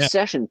position. as a Yeah,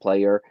 session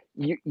player,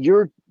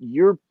 you're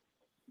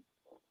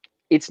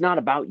it's not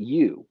about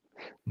you,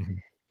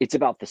 mhm. it's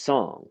about the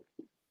song,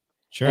 and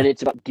Sure.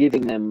 it's about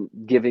giving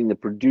the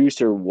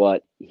producer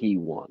what he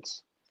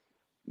wants,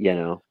 you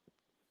know.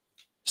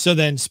 So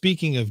then,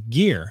 speaking of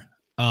gear,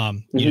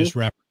 you Hmm. just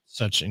referenced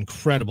such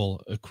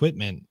incredible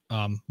equipment.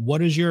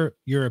 What is your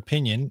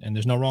opinion? And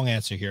there's no wrong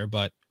answer here,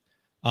 but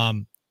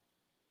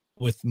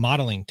with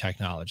modeling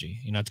technology,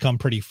 it's come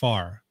pretty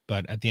far,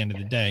 but at the end of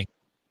the day,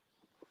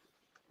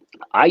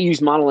 I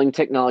use modeling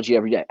technology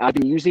every day. I've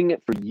been using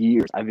it for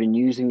years. I've been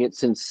using it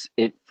since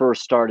it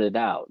first started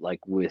out, like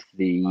with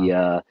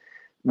the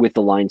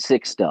Line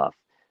 6 stuff.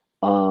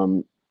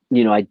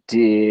 I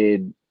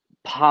did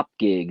pop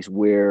gigs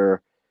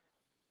where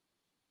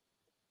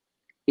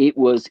it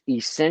was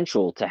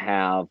essential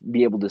to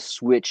be able to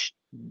switch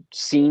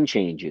scene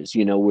changes,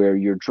 where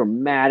you're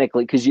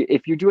dramatically, because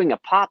if you're doing a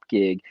pop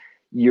gig,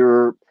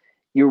 you're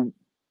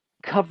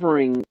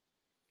covering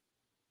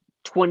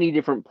 20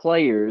 different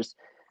players.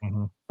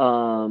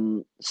 Okay,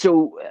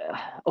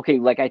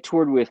 like I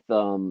toured with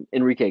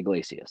Enrique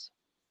Iglesias.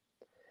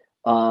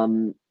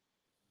 Or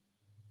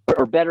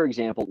better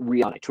example,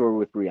 Rihanna. I toured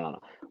with Rihanna.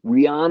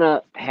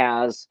 Rihanna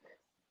has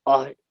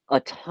a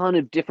ton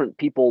of different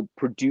people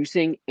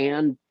producing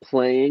and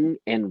playing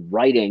and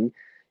writing,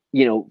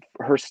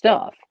 her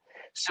stuff.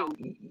 So,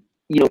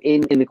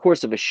 in the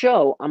course of a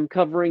show, I'm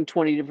covering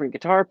 20 different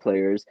guitar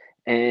players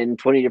and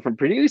 20 different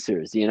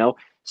producers,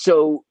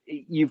 So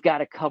you've got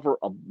to cover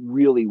a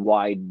really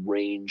wide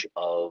range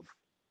of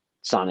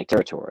sonic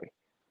territory.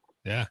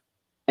 Yeah.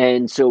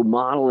 And so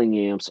modeling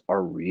amps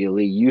are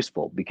really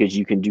useful because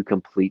you can do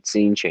complete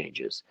scene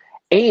changes.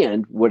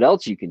 And what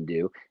else you can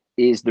do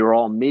is they're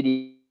all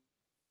MIDI.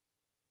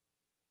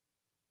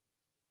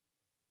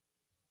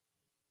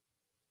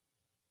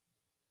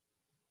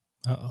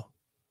 Uh-oh.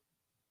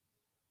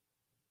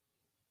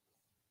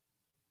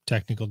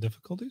 Technical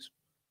difficulties?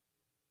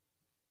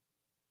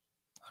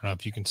 I don't know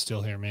if you can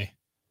still hear me.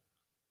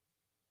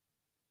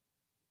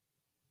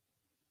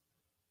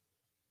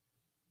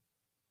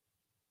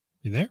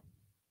 You there?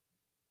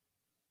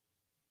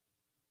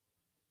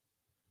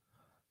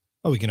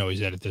 Oh, we can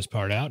always edit this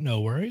part out.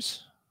 No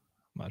worries.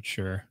 I'm not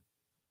sure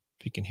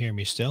if you can hear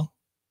me still.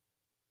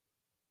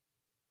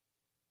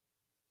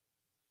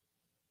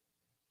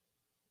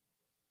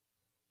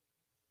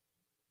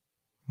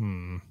 All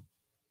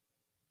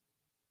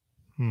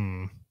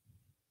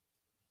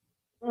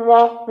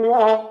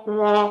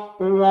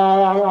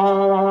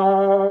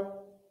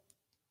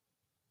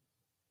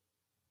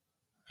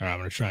right, I'm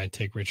going to try and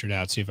take Richard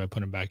out, see if I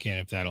put him back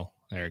in,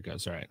 there it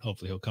goes. All right,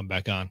 hopefully he'll come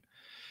back on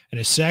in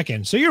a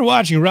second. So you're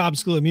watching Rob's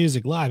School of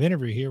Music live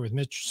interview here with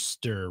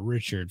Mr.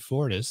 Richard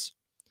Fortus.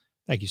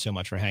 Thank you so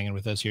much for hanging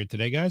with us here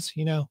today, guys.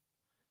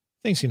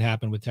 Things can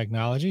happen with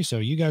technology. So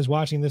you guys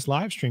watching this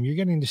live stream, you're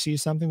getting to see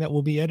something that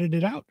will be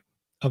edited out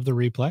of the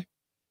replay.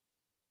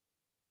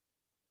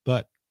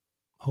 But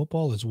hope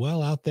all is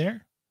well out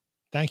there.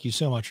 Thank you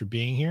so much for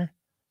being here.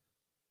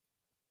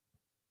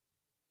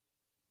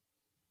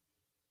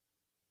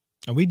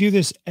 And we do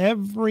this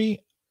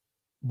every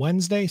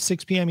Wednesday,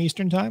 6 p.m.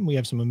 Eastern time. We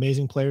have some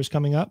amazing players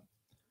coming up.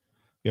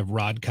 We have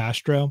Rod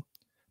Castro,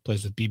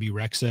 plays with BB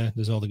Rexa,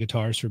 does all the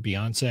guitars for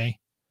Beyonce.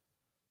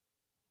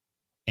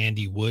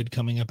 Andy Wood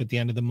coming up at the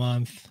end of the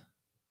month.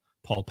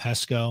 Paul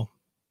Pesco,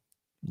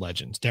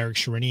 legends. Derek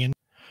Sherinian.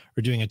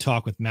 We're doing a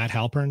talk with Matt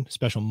Halpern,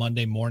 special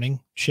Monday morning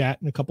chat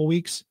in a couple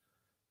weeks.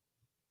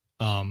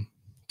 Tell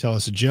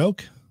us a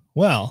joke.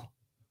 Well,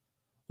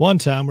 one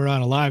time we're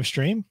on a live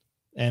stream,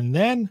 and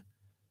then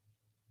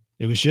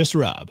it was just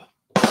Rob.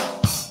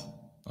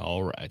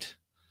 All right.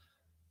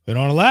 We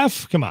don't want to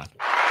laugh? Come on.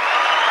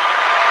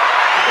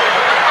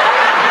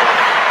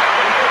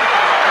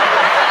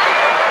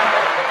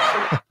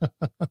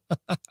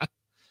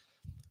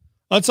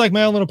 Well, it's like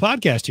my own little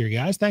podcast here,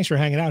 guys. Thanks for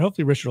hanging out.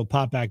 Hopefully Richard will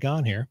pop back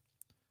on here.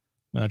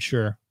 Not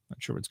sure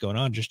what's going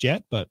on just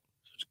yet, but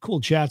it's a cool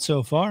chat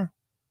so far.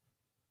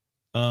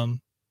 And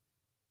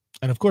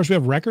of course we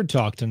have Record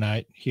Talk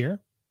tonight here.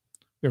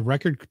 We have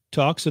Record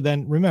Talk. So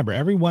then remember,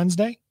 every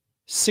Wednesday,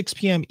 6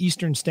 p.m.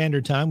 Eastern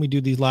Standard Time, we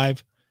do these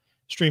live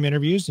stream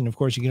interviews. And of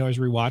course you can always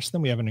rewatch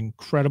them. We have an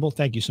incredible,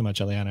 thank you so much,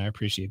 Eliana. I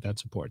appreciate that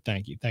support.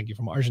 Thank you. Thank you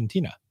from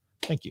Argentina.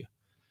 Thank you.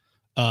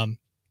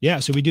 Yeah,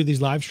 so we do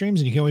these live streams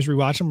and you can always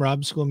rewatch them.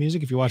 Rob's School of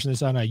Music. If you're watching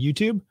this on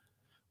YouTube,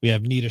 we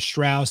have Nita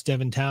Strauss,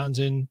 Devin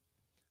Townsend,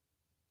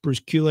 Bruce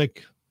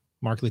Kulick,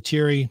 Mark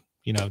Lettieri,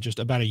 just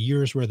about a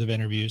year's worth of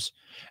interviews.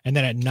 And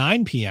then at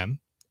 9 p.m.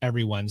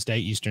 every Wednesday,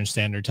 Eastern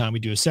Standard Time, we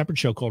do a separate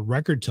show called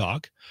Record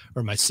Talk,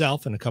 where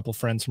myself and a couple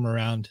friends from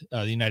around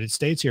the United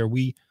States here,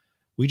 we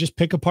just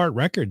pick apart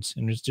records,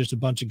 and it's just a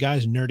bunch of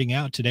guys nerding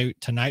out.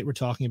 Tonight, we're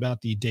talking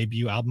about the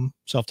debut album,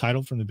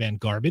 self-titled, from the band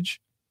Garbage.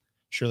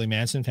 Shirley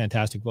Manson,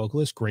 fantastic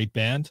vocalist, great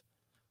band.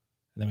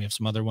 And then we have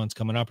some other ones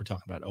coming up. We're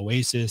talking about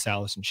Oasis,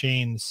 Alice in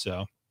Chains.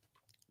 So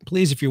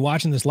please, if you're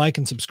watching this, like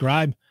and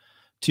subscribe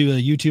to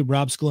YouTube,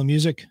 Rob's School of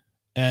Music.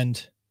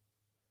 And,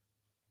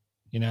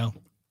 I'm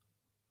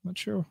not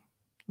sure.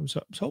 I was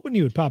hoping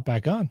you would pop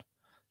back on.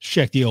 Let's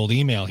check the old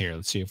email here.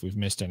 Let's see if we've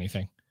missed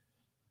anything.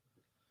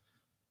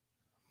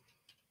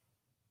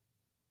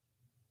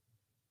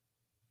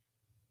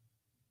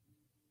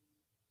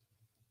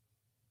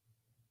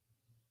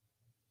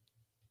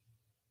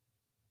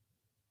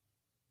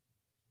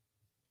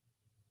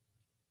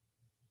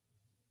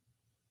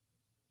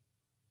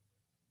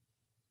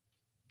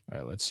 All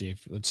right, let's see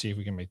if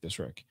we can make this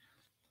work.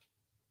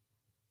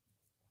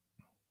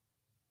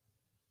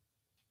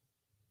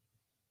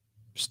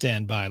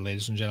 Stand by,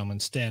 ladies and gentlemen.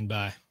 Stand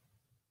by.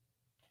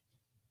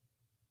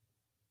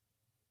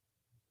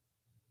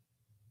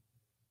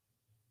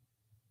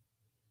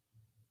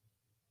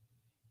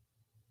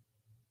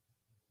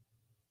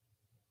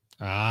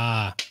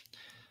 Ah.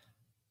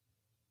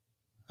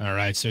 All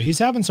right. So he's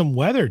having some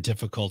weather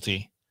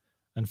difficulty,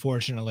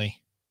 unfortunately.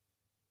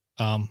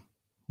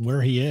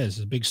 Where he is,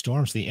 a big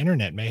storm, so the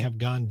internet may have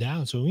gone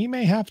down. So we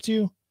may have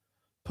to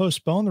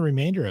postpone the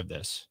remainder of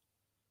this.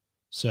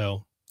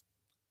 So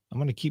I'm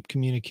going to keep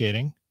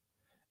communicating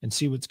and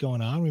see what's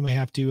going on. We may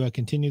have to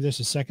continue this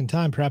a second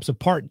time, perhaps a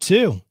part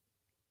two.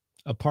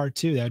 A part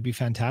two. That would be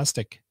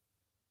fantastic.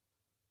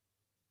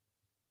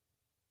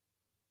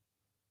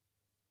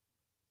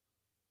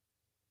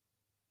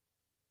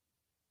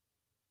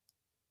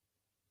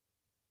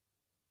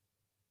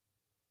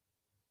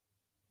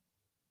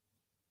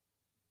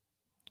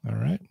 All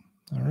right.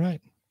 All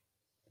right.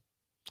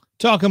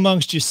 Talk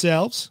amongst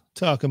yourselves.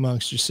 Talk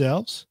amongst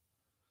yourselves.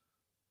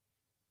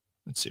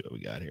 Let's see what we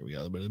got here. We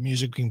got a little bit of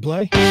music we can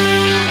play.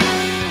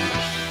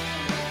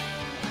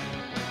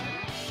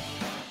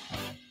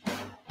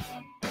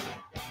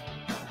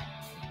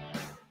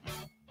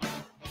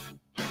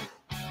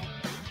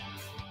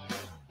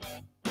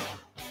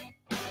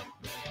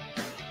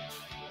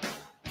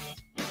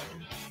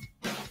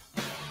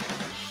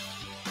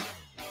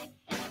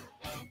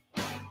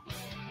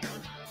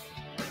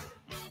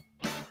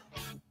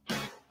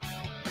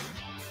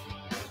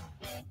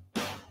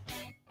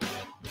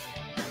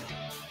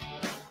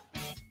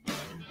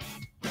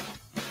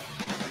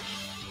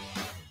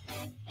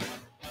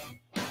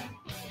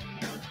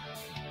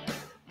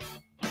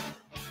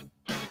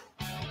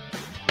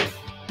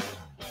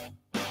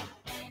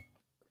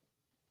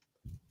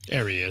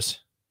 There he is.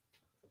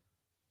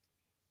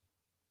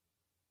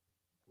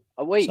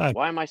 Oh, wait.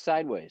 Why am I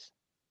sideways?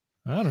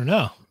 I don't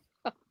know.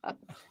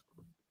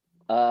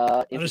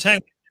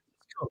 Interesting.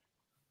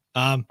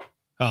 I'm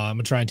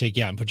gonna try and take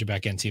you out and put you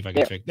back in, see if I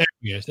can fix. There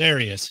he is. There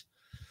he is.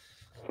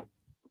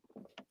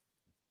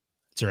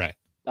 It's all right.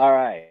 All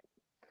right.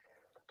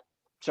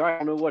 Sorry, I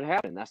don't know what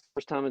happened. That's the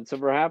first time it's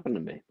ever happened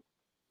to me.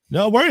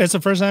 No worry. That's the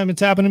first time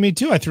it's happened to me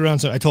too. I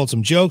told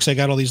some jokes. I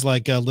got all these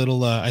like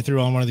little. I threw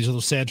on one of these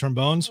little sad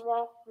trombones.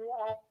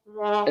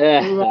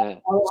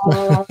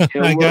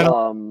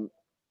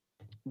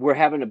 We're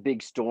having a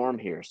big storm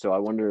here, so I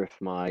wonder if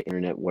my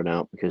internet went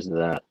out because of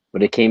that.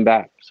 But it came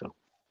back. So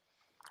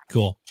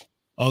cool.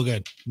 Oh,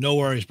 good. No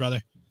worries,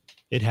 brother.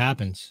 It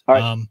happens. All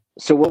right.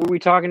 So what were we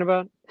talking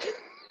about?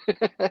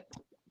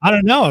 I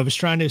don't know. I was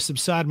trying to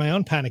subside my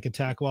own panic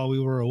attack while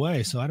we were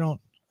away, so I don't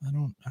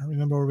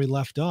remember where we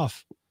left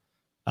off.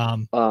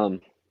 We're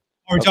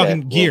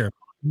talking gear,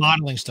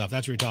 modeling stuff.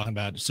 That's what we're talking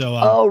about. So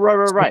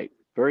right.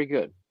 Very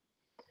good.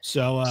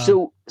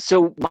 So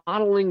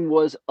modeling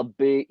was a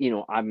big,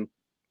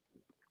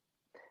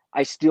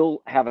 I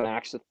still have an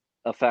Axe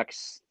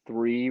FX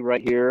 3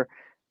 right here.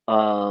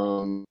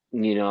 A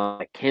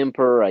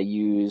Kemper, I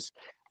use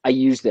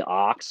the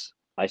Aux.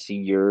 I see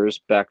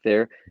yours back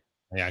there.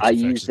 I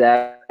use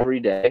that every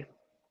day.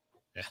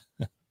 Yeah.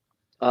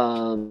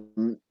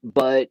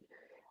 But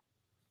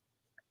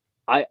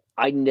I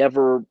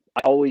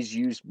always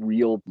use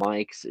real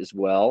mics as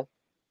well.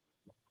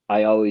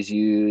 I always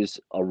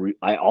use a real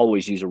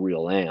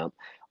amp.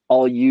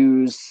 I'll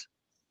use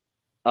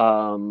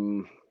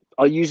an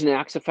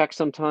Axe effect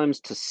sometimes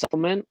to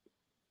supplement.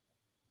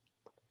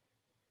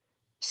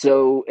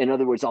 So in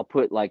other words, I'll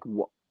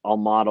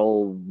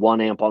model one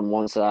amp on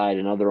one side,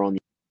 another on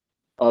the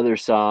other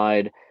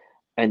side,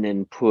 and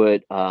then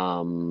put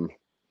a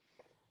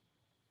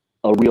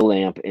real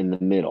amp in the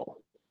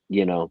middle.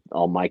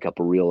 I'll mic up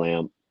a real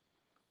amp.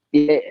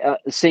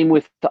 Same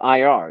with the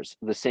IRs.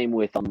 The same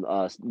with the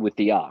aux, with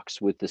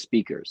the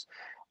speakers.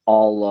 I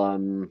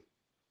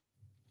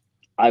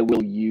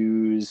will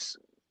use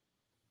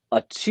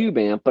a tube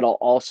amp, but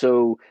I'll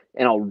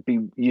be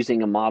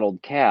using a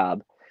modeled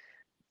cab,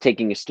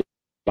 taking a step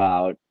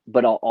out,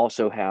 but I'll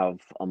also have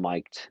a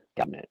mic'd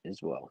cabinet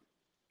as well.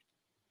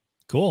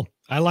 Cool.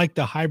 I like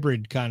the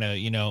hybrid kind of,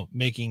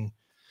 making.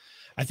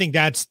 I think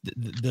that's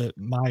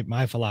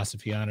my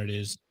philosophy on it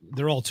is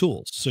they're all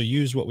tools. So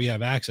use what we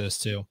have access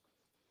to.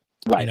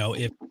 Right.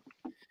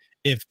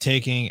 If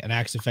taking an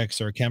Axe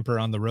FX or a Kemper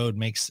on the road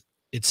makes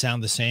it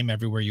sound the same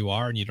everywhere you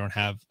are and you don't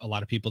have a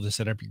lot of people to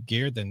set up your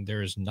gear, then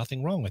there is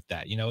nothing wrong with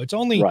that. It's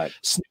only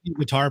sneaky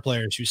guitar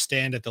players who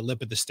stand at the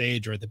lip of the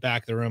stage or at the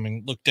back of the room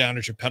and look down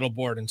at your pedal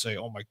board and say,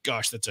 oh my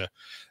gosh,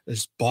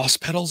 there's Boss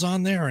pedals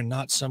on there and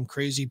not some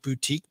crazy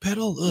boutique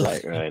pedal.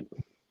 Ugh. Right.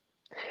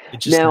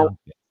 Now,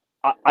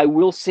 I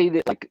will say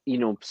that,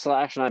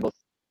 Slash and I both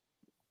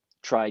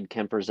tried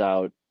Kempers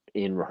out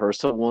in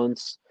rehearsal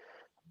once.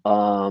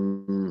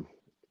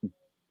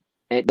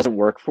 It doesn't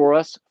work for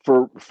us.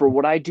 For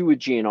what I do with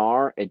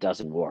GNR, it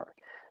doesn't work.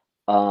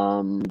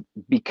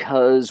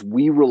 Because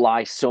we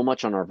rely so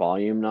much on our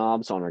volume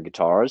knobs on our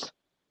guitars.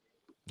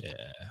 Yeah.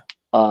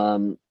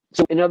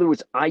 So in other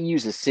words, I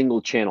use a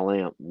single channel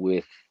amp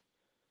with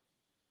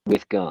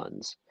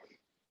guns,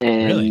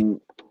 Really?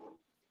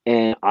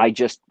 and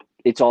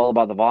it's all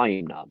about the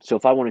volume knob. So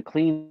if I want a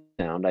clean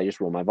sound, I just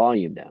roll my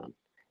volume down.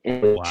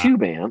 And Wow.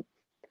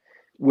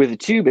 with a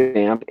tube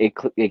amp, it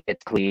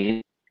gets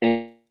clean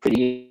and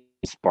pretty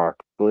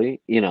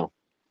sparkly, you know.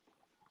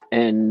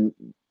 And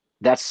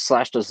that's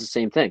Slash does the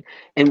same thing.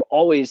 And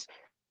always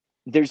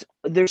there's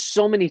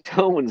so many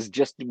tones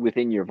just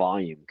within your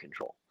volume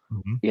control,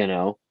 Mhm. you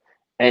know.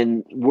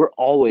 And we're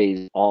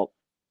always all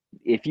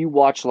if you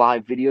watch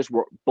live videos,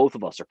 we're both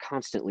of us are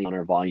constantly on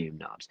our volume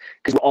knobs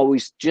because we're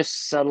always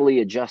just subtly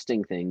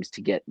adjusting things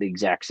to get the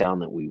exact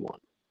sound that we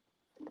want.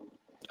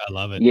 I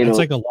love it. You That's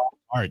know, like a long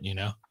art, you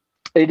know?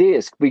 it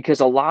is because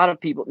a lot of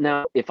people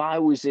now, if I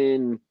was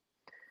in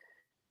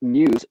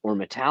Muse or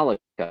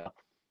Metallica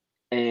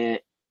and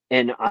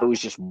I was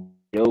just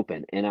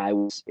open and I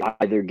was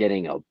either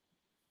getting a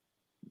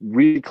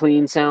really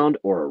clean sound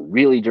or a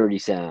really dirty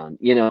sound,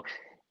 you know,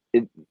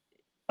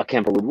 a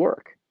Kemper would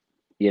work,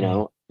 you Mhm.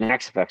 know,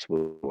 Max Effects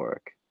would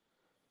work.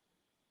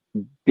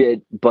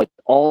 But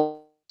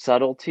all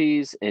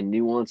subtleties and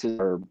nuances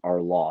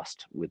are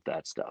lost with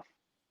that stuff.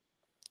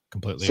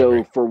 Completely So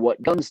agree. for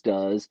what Guns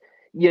does,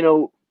 you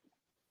know,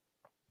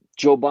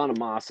 Joe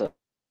Bonamassa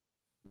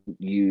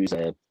use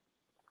a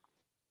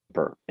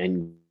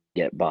and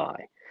get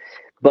by,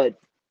 but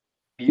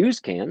Muse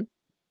can,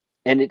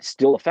 and it's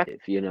still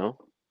effective, you know.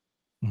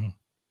 Mhm.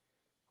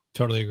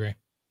 Totally agree.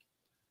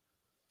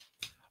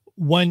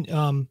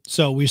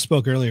 So we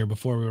spoke earlier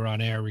before we were on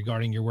air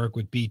regarding your work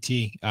with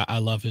BT. I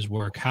love his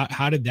work.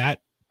 How did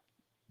that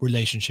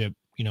relationship,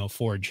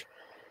 forge?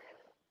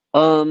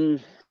 Um,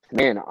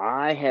 Man,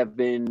 I've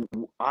been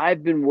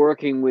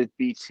working with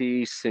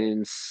BT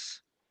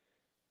since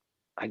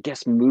I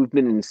guess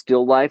Movement and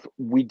Still Life.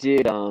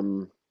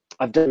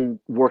 I've done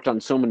worked on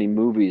so many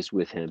movies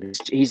with him.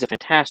 He's a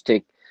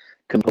fantastic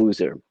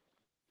composer.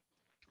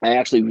 I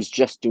actually was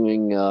just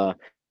doing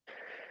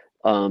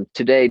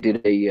today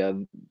did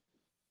a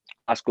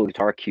classical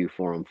guitar cue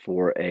for him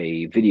for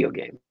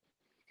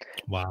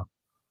Wow.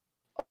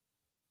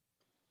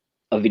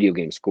 a video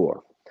game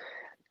score.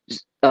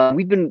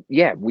 We've been.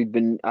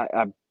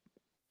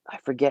 I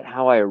forget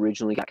how I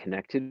originally got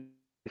connected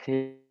with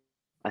him.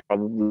 I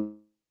probably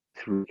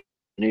through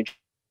manager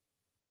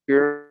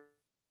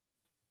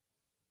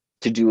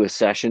to do a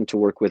session to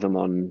work with him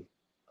on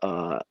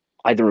uh,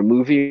 either a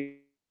movie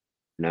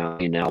or now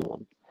an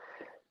album.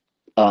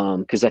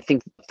 Because I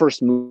think the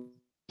first movie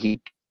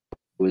he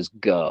was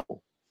Go,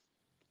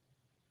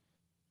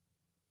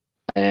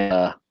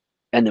 and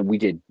then we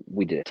did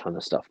a ton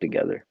of stuff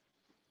together.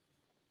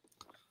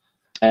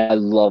 I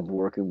love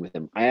working with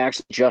him. I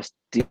actually just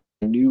did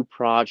a new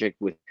project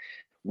with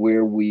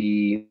where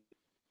we.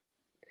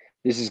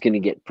 This is going to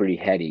get pretty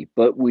heady,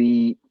 but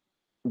we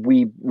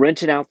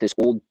rented out this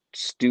old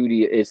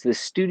studio. It's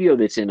this studio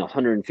that's in a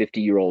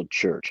 150-year-old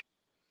church,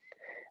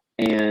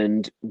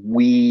 and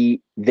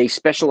they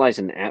specialize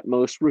in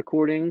Atmos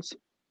recordings,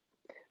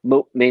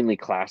 mainly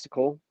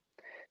classical.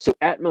 So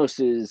Atmos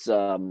is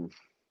a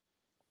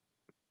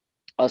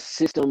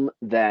system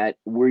that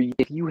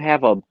if you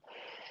have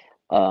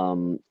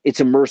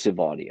it's immersive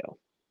audio.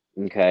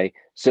 Okay,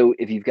 so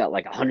if you've got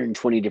like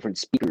 120 different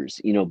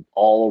speakers, you know,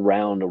 all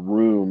around a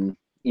room,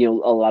 you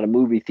know, a lot of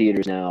movie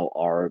theaters now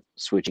are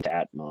switching to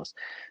Atmos.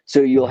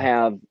 So you'll Mhm.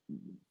 have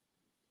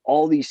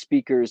all these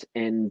speakers,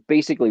 and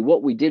basically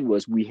what we did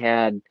was we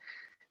had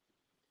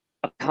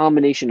a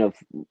combination of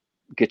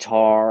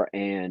guitar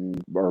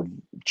and or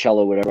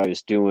cello, whatever I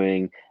was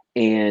doing,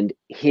 and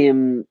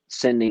him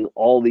sending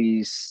all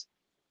these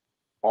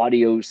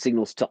audio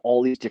signals to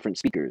all these different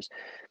speakers.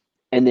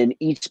 And then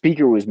each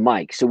speaker was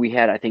mic. So we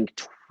had, I think,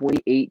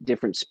 28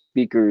 different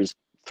speakers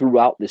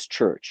throughout this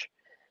church.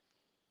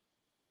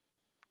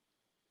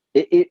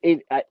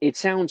 It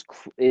sounds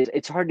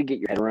it's hard to get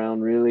your head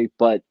around really,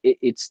 but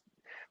it's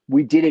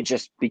we did it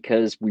just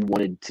because we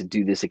wanted to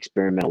do this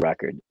experimental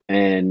record,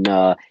 and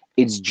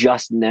it's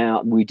just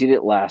now we did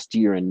it last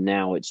year, and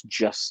now it's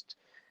just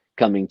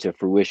coming to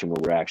fruition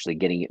where we're actually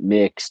getting it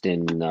mixed,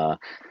 and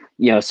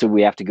so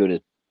we have to go to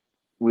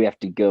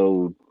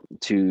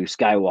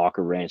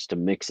Skywalker Ranch to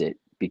mix it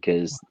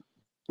because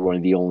we're one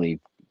of the only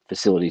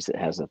facilities that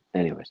has it.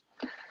 Anyways,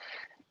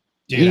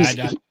 Dude,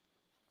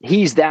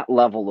 he's that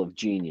level of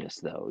genius,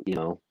 though. You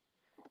know.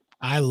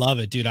 I love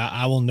it, dude.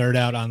 I will nerd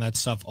out on that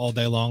stuff all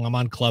day long. I'm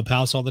on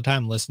Clubhouse all the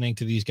time listening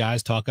to these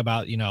guys talk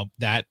about,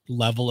 that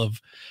level of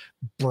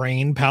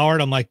brain power.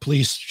 I'm like,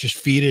 please just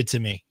feed it to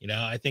me.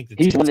 I think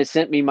He's the one it's that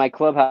sent me my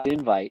Clubhouse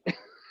invite.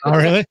 oh,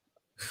 really?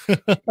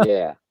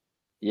 Yeah.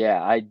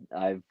 Yeah,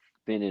 I've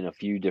been in a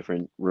few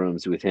different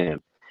rooms with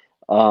him.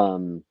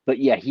 But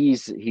yeah,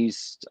 he's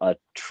a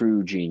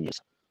true genius.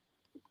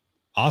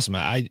 Awesome.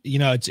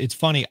 It's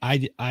funny.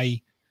 I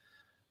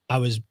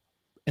was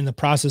in the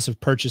process of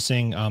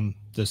purchasing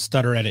the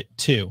Stutter Edit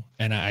 2,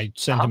 and I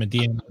sent him a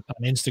DM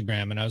on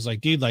Instagram, and I was like,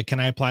 dude, like, can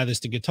I apply this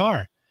to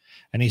guitar?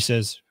 And he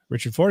says,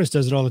 Richard Fortus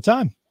does it all the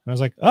time. I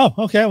was like, oh,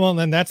 okay, well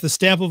then that's the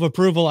stamp of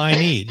approval I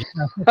need.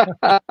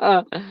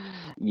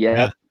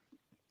 Yeah.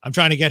 I'm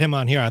trying to get him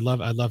on here. I'd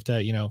love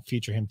to, you know,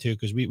 feature him too,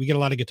 because we get a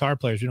lot of guitar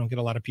players. We don't get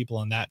a lot of people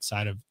on that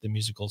side of the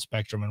musical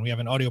spectrum, and we have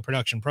an audio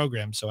production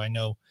program, so I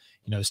know,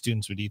 you know, the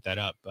students would eat that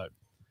up. But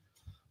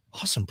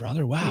awesome,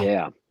 brother. Wow.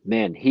 Yeah,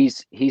 man,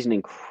 he's an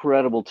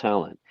incredible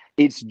talent.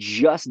 It's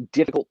just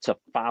difficult to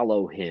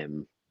follow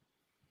him.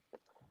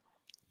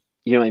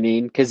 You know what I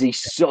mean? Because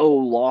he's so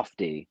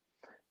lofty.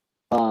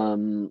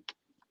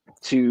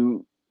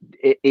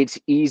 It's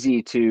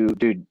easy to,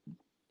 dude.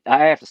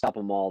 I have to stop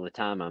him all the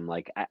time. I'm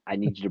like, I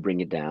need you to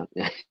bring it down.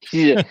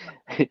 You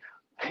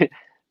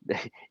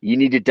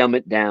need to dumb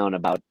it down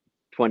about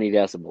 20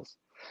 decibels.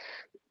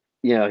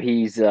 You know,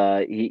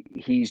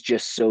 he's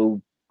just so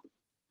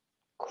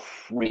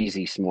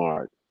crazy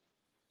smart.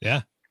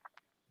 Yeah,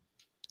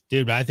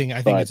 dude. But I think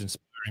it's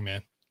inspiring,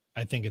 man.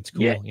 I think it's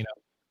cool. Yeah, you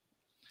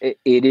know,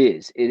 it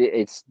is.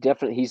 It's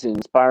definitely, he's an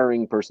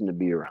inspiring person to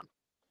be around.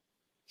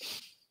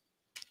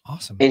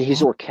 awesome. And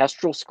his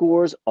orchestral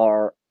scores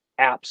are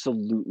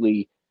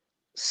absolutely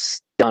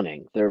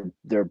stunning. They're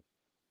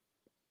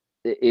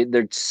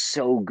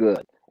so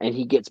good, and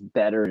he gets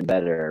better and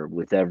better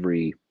with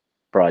every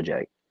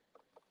project.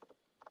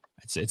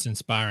 It's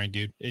inspiring,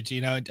 dude. It's,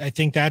 you know, I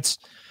think that's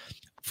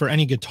for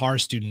any guitar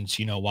students,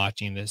 you know,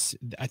 watching this.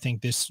 I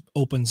think this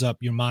opens up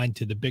your mind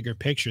to the bigger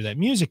picture that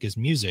music is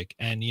music,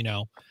 and you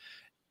know,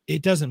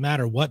 it doesn't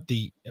matter what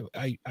the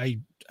I'm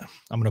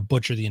going to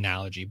butcher the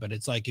analogy, but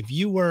it's like if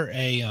you were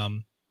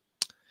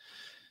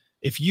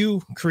if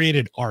you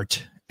created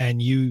art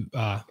and you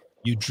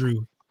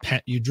drew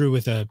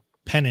with a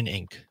pen and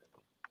ink,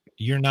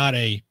 you're not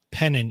a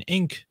pen and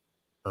ink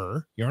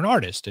you're an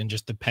artist, and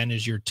just the pen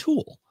is your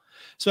tool.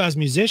 So as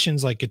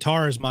musicians, like,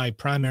 guitar is my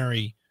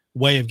primary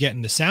way of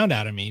getting the sound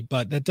out of me,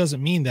 but that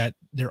doesn't mean that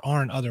there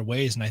aren't other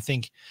ways. And I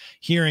think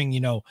hearing, you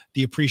know,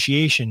 the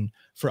appreciation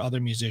for other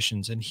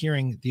musicians and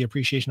hearing the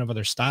appreciation of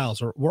other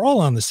styles, we're all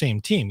on the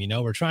same team, you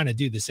know, we're trying to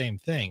do the same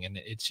thing, and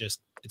it's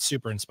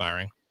super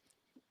inspiring.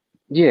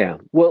 Yeah.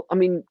 Well, I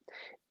mean,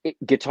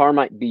 guitar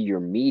might be your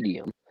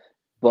medium,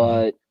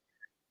 but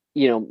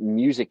you know,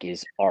 music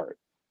is art.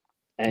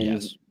 And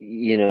Yes,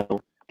 you know,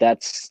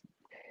 that's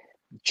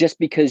just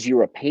because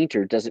you're a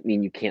painter doesn't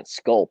mean you can't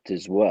sculpt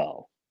as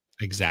well.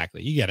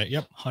 exactly. You get it.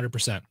 Yep.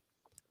 100%.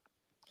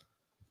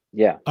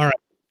 Yeah. All right.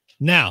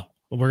 Now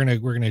we're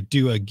gonna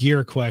do a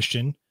gear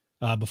question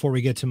before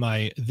we get to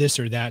my this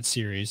or that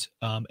series.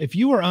 If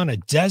you were on a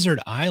desert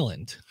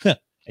island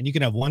and you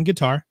can have one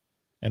guitar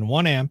and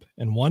one amp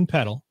and one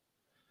pedal,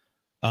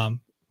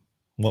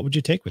 what would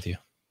you take with you?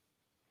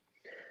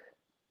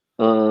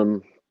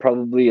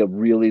 Probably a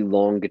really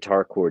long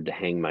guitar cord to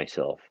hang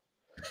myself.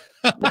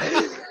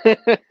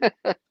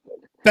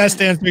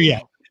 Best answer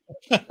yet.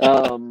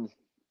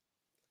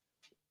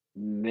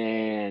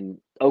 Man,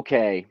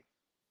 okay.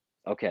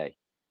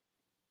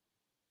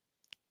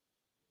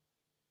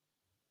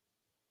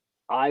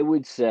 I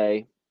would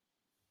say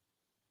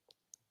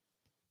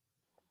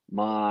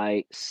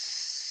my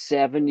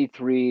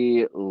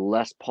 73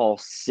 Les Paul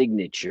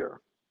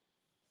Signature.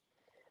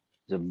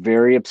 It's a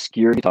very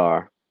obscure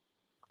guitar.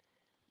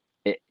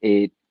 But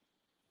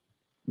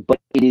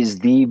it is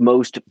the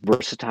most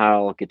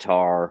versatile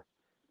guitar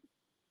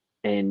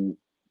and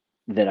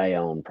that I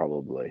own,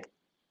 probably,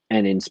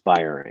 and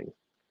inspiring.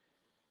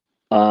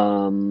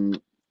 Do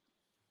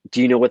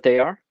you know what they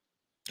are?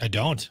 I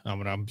don't.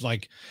 I'm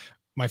like,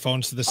 my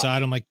phone's to the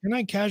side. I'm like, can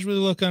I casually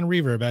look on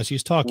Reverb as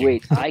he's talking?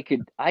 Wait, I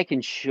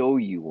can show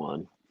you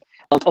one.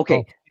 Okay,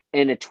 Oh,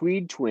 and a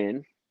Tweed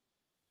Twin.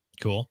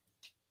 cool.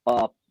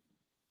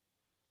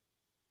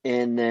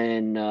 And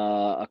then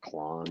a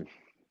Klon.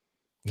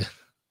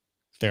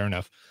 Fair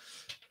enough.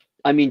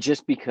 I mean,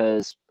 just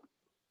because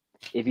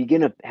if you're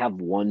gonna have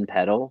one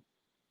pedal,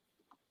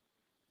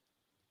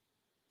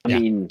 I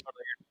mean,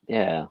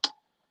 yeah.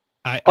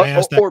 I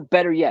asked that. Or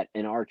better yet,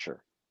 an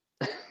Archer.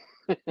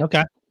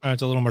 Okay,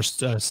 it's a little more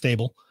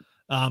stable.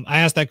 I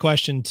asked that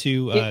question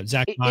to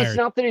Zach Myers. It's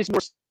not that it's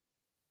more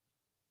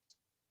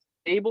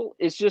stable.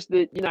 It's just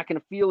that you're not going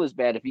to feel as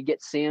bad if you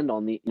get sand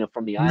on the, you know,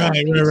 from the island.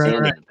 Sand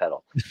in the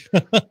pedal.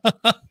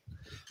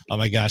 Oh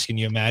my gosh, can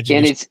you imagine?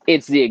 And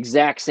it's the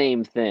exact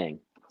same thing.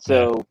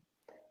 So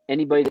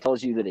anybody that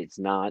tells you that it's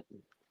not,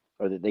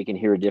 or that they can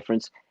hear a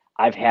difference,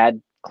 I've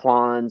had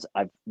Klons.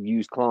 I've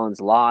used Klons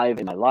live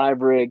in my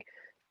live rig.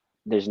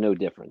 There's no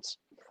difference.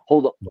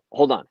 Hold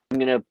on. I'm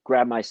gonna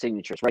grab my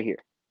signatures right here.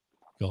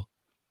 Cool.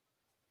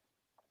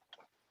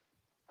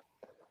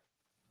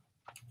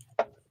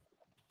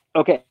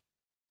 Okay.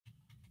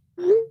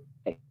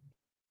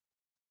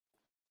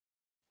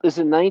 This is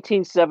a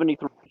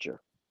 1973 picture.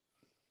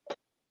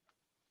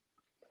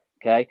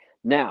 Okay.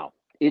 Now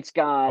it's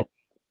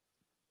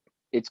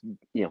you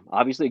know,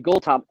 obviously a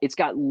gold top. It's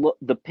got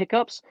the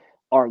pickups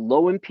are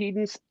low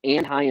impedance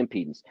and high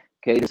impedance.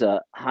 Okay, there's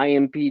a high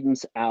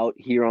impedance out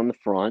here on the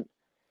front.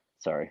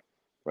 Sorry,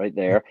 right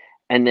there.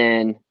 And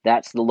then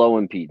that's the low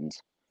impedance.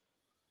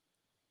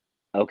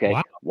 Okay,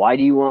 why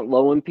do you want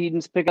low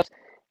impedance pickups?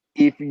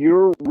 If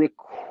you're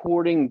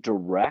recording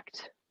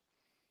direct,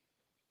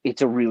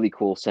 it's a really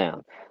cool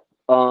sound.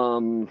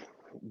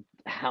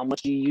 How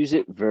much do you use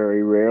it?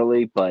 Very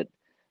rarely, but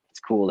it's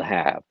cool to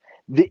have.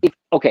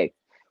 Okay,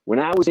 when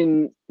I was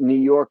in New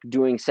York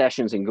doing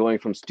sessions and going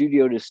from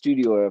studio to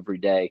studio every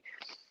day,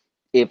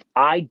 if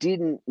I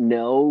didn't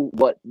know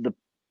what the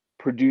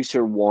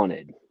producer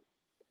wanted,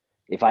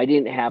 if I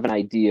didn't have an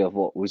idea of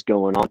what was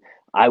going on,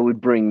 I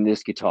would bring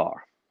this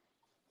guitar.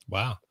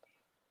 Wow.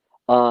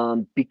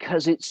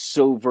 Because it's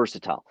so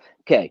versatile.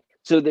 Okay,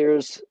 so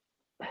there's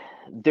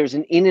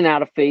an in and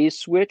out of phase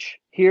switch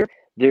here.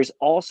 There's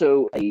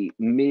also a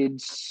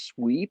mid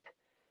sweep.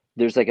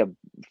 There's like a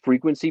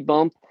frequency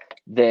bump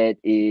that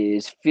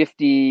is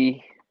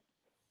 50,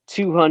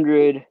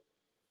 200,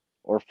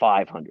 or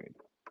 500.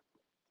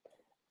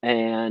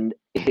 And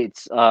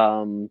it's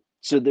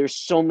so there's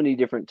so many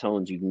different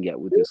tones you can get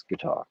with this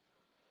guitar.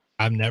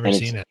 I've never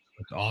seen it.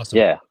 It's awesome.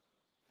 Yeah.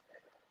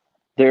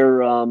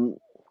 They're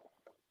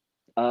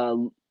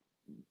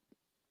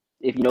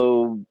if you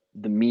know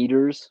the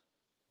meters,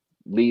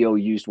 Leo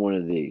used one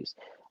of these.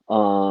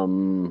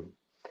 Not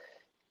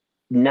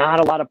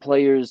a lot of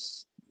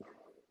players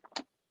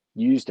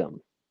used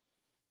them.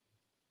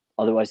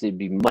 Otherwise, they'd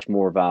be much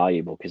more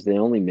valuable because they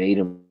only made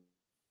them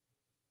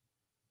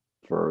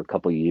for a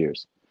couple of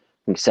years.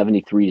 I think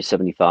 73 to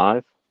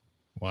 75.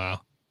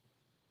 Wow.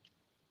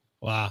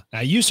 Wow. Now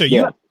you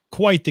have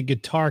quite the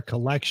guitar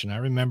collection. I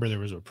remember there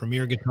was a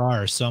Premier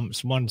guitar or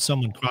someone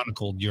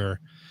chronicled your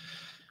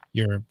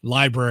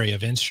library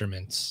of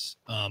instruments.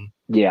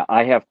 Yeah,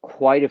 I have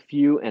quite a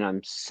few and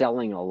I'm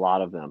selling a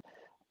lot of them.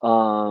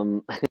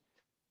 Oh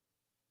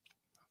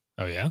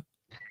yeah.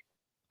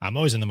 I'm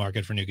always in the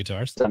market for new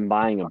guitars. I'm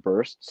buying a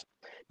bursts,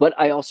 but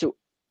I also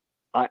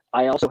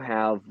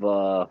have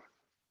a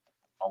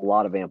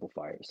lot of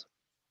amplifiers.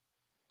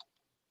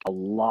 A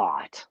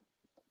lot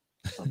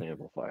of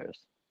amplifiers.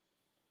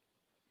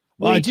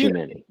 Well, Way too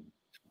many.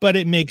 But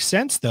it makes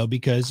sense though,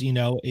 because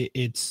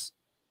it's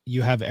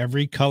you have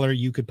every color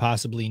you could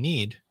possibly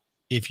need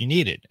if you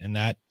need it, and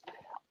that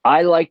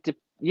I like to,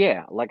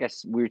 like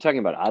we were talking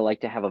about, I like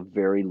to have a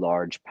very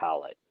large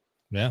palette.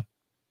 Yeah.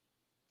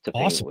 To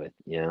paint with,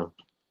 All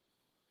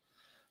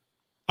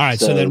right,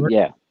 so then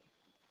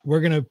we're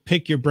gonna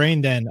pick your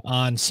brain then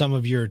on some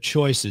of your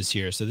choices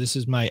here. So this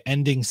is my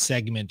ending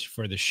segment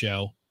for the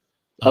show.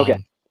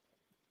 Okay.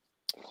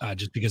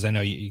 Just because I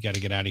know you got to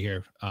get out of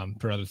here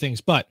for other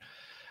things, but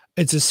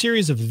it's a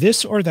series of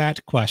this or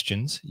that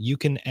questions. You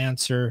can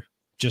answer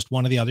just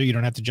one or the other. You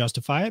don't have to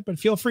justify it, but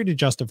feel free to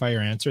justify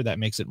your answer. That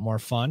makes it more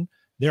fun.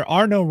 There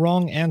are no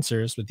wrong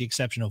answers, with the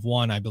exception of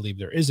one. I believe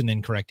there is an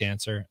incorrect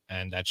answer,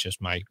 and that's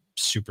just my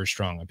super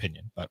strong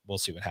opinion, but we'll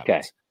see what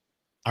happens. Okay.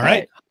 All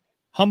right.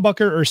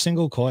 Humbucker or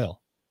single coil?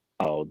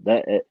 Oh,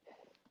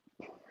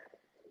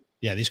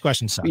 yeah, these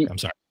questions suck. I'm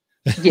sorry.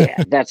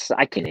 Yeah,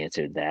 I can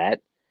answer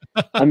that.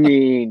 I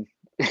mean,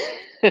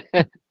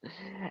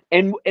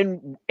 and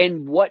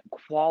what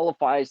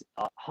qualifies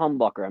a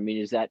humbucker? I mean,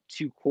 is that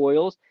two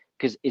coils?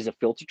 Because is a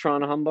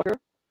Filtertron a humbucker?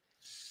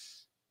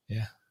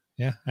 Yeah,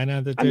 I know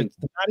that they're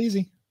not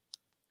easy.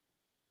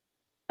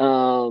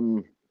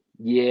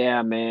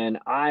 Yeah, man,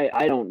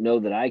 I don't know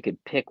that I could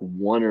pick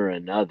one or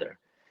another.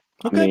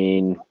 Okay. I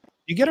mean,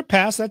 you get a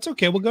pass. That's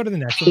okay. We'll go to the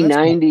next one.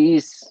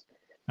 P90s.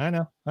 I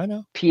know.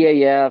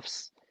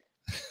 PAFs.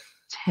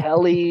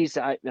 Tellies.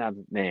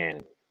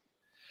 Man.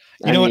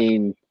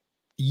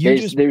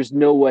 There's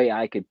no way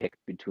I could pick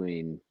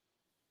between.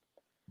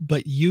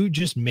 But you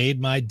just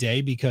made my day,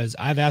 because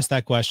I've asked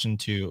that question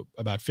to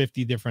about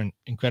 50 different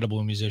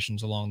incredible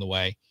musicians along the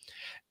way,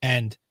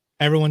 and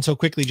everyone so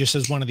quickly just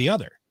says one or the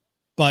other.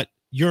 But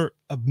you're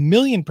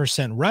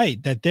 1,000,000%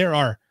 right that there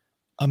are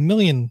a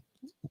million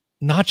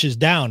notches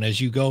down as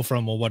you go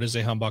from, well, what is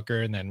a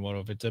humbucker? And then what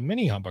if it's a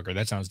mini humbucker?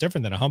 That sounds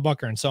different than a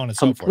humbucker, and so on and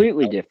so forth.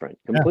 Completely different.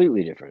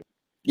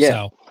 Yeah.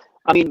 So,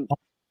 I mean,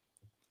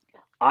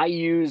 I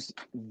use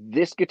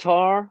this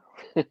guitar.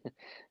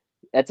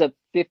 That's a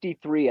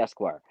 53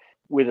 Esquire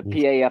with a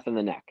PAF in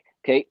the neck.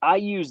 Okay. I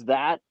use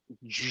that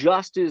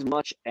just as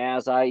much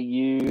as I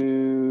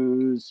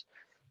use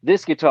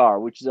this guitar,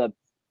 which is a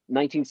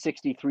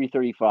 1960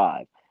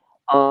 335.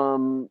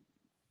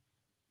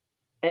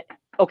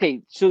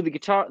 Okay. So the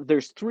guitar,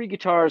 there's three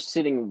guitars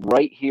sitting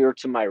right here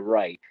to my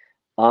right.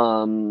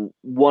 One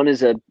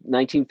is a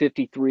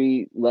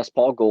 1953 Les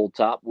Paul Gold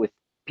Top with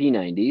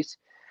P90s.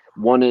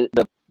 One is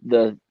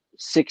the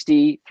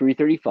 60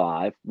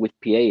 335 with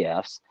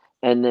PAFs,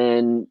 and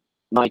then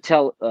my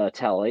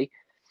Telly.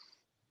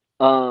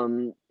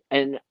 And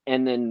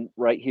then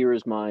right here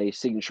is my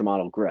signature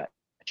model Gretsch.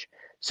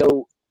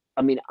 So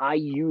I mean, I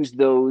use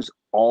those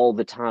all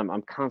the time.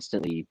 I'm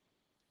constantly,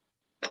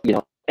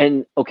 and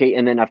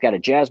then I've got a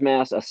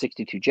Jazzmaster, a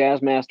 62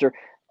 Jazzmaster,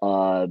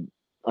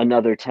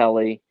 another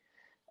Telly,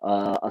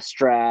 a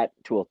Strat,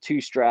 two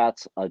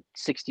Strats, a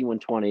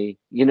 6120.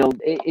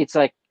 It's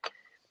like,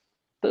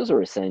 those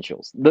are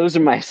essentials. Those are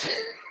my.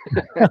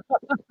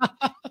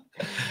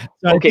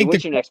 Okay,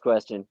 what's your next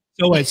question?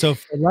 So wait, so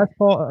for Les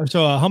Paul,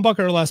 so a humbucker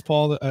or Les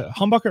Paul,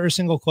 humbucker or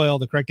single coil?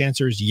 The correct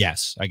answer is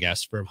yes, I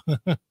guess.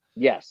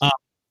 Yes.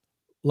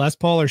 Les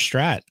Paul or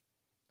Strat?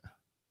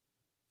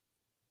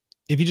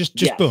 If you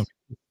just Yes. boom.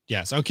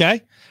 Yes.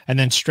 Okay. And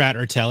then Strat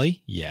or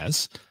Telly?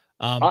 Yes.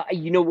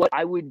 You know what?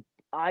 I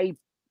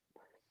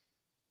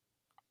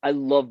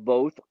love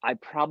both. I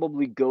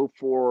probably go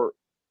for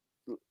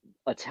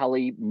a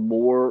Telly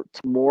more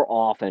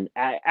often.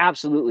 I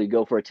absolutely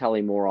go for a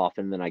Telly more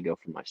often than I go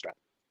for my Strat.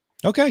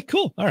 Okay,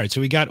 cool. All right. So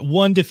we got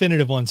one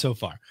definitive one so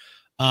far.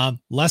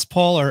 Les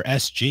Paul or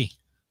SG?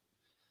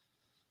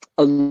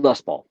 A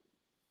Les Paul.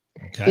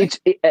 Okay.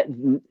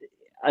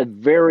 I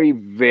very,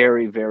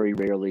 very, very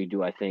rarely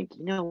do I think,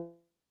 you know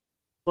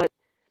what,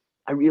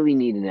 I really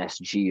need an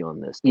SG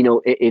on this. You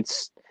know,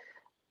 it's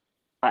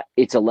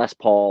a Les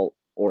Paul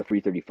or a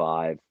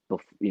 335,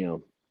 you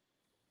know,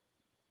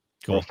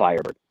 Cool. or a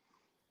Firebird.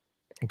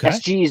 Okay.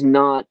 SG is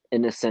not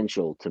an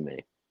essential to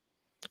me.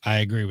 I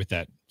agree with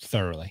that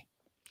thoroughly.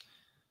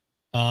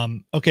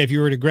 Okay, if you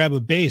were to grab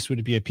a bass, would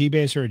it be a P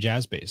bass or a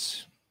jazz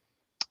bass?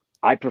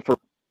 I prefer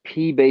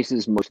P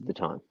basses most of the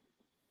time.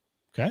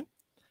 Okay.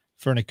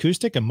 For an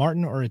acoustic, a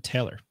Martin or a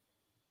Taylor?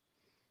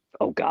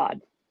 Oh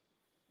God,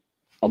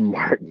 a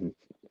Martin.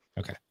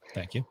 Okay,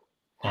 thank you.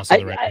 Also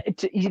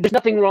there's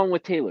nothing wrong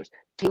with Taylors.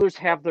 Taylors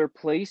have their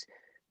place,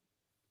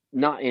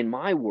 not in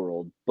my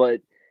world,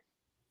 but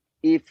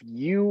if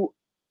you,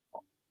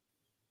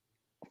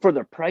 for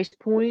the price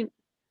point,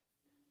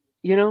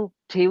 you know,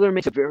 Taylor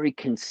makes a very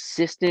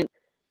consistent,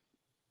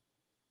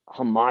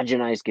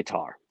 homogenized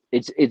guitar.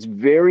 It's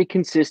very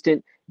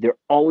consistent. They're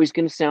always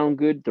going to sound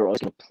good. They're always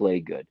going to play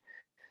good.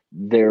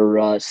 They're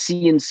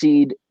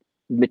CNC'd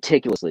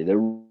meticulously.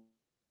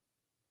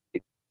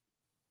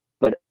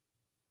 But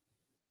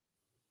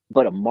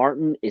a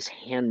Martin is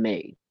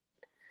handmade.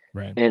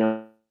 right.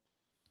 And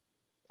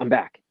I'm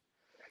back.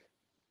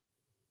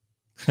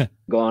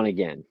 Gone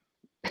again.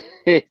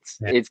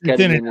 It's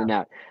cutting in and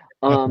out.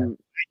 Okay.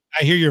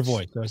 I hear your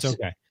voice, so it's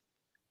okay.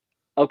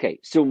 Okay,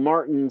 so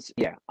Martins,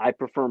 yeah, I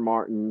prefer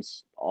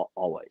Martins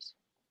always.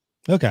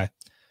 Okay.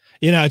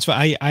 You know, it's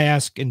I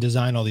ask and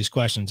design all these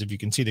questions. If you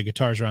can see the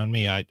guitars around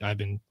me, I've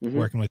been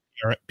working with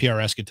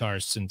PRS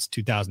guitars since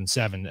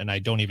 2007, and I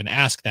don't even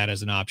ask that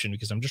as an option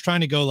because I'm just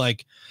trying to go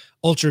like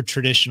ultra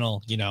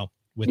traditional, you know.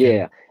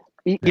 You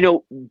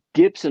know,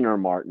 Gibson or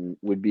Martin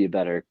would be a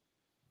better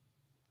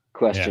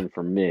question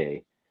for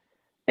me.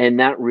 And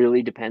that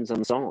really depends on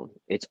the song.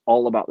 It's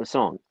all about the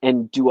song.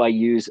 And do I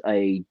use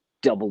a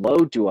double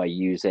O? Do I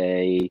use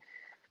a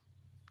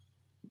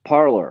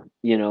parlor?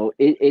 You know,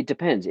 it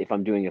depends. If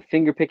I'm doing a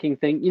finger picking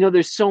thing, you know,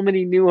 there's so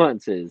many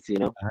nuances, you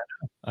know.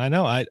 I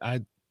know.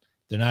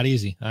 They're not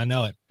easy. I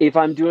know it. If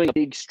I'm doing a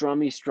big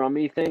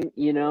strummy thing,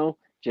 you know,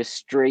 just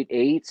straight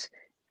eights,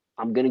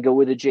 I'm gonna go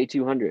with a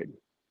J200.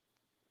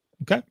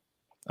 Okay.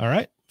 All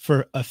right.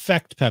 For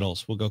effect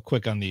pedals, we'll go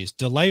quick on these.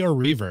 Delay or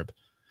reverb?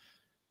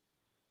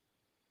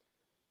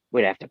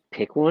 Wait, I have to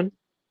pick one?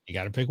 You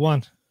got to pick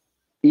one.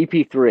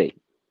 EP3.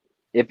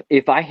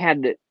 If I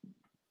had to,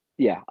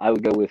 yeah, I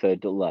would go with a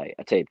delay,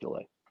 a tape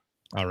delay.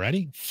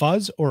 Alrighty.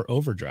 Fuzz or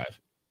overdrive?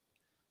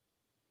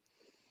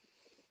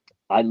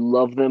 I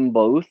love them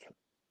both.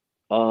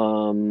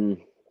 I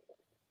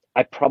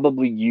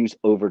probably use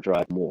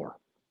overdrive more.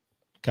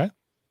 Okay.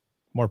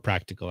 More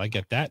practical. I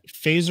get that.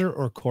 Phaser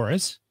or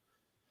chorus?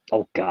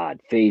 Oh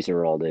God,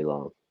 phaser all day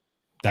long.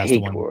 That's the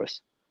one.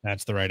 Chorus.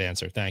 That's the right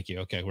answer. Thank you.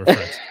 Okay, we're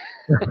friends.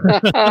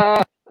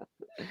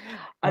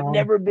 I've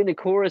never been a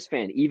chorus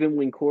fan, even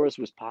when chorus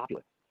was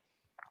popular.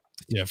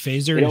 Yeah,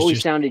 phaser. It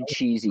always sounded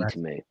cheesy to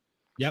me.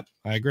 Yep,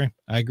 I agree.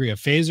 A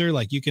phaser,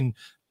 like you can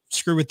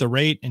screw with the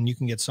rate, and you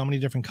can get so many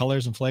different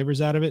colors and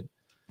flavors out of it.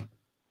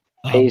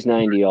 Phase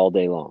 90 all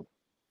day long.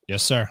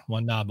 Yes, sir.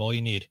 One knob, all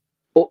you need.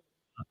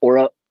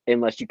 Or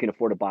unless you can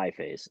afford to buy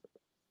phase.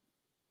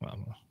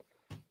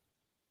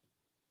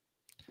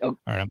 All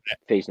right,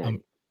 phase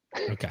 90.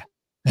 Okay.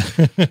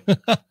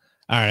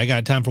 All right, I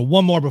got time for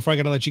one more before I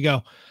got to let you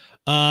go.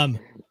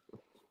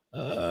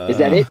 Is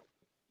that it?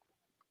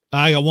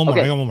 I got one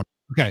more.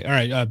 Okay. All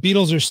right.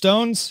 Beatles or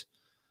Stones?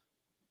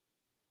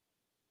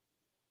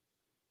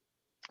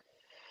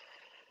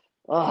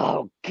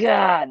 Oh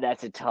God,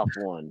 that's a tough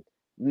one,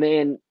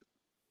 man.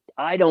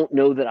 I don't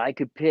know that I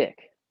could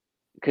pick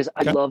because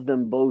I love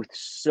them both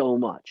so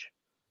much.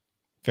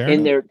 Fair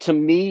enough. They're, to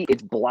me,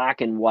 it's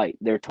black and white.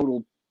 They're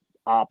total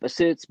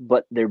opposites,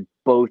 but they're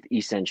both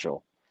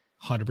essential.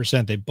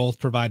 100%. They both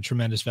provide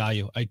tremendous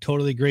value. I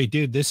totally agree,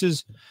 dude.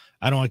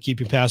 I don't want to keep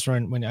you past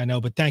when I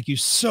know, but thank you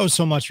so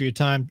much for your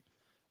time.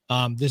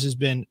 This has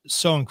been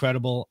so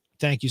incredible.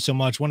 Thank you so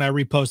much. When I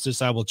repost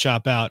this, I will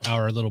chop out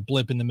our little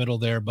blip in the middle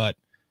there, but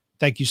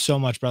thank you so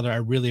much, brother. I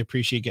really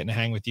appreciate getting to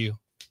hang with you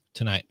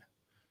tonight.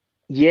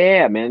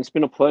 Yeah, man. It's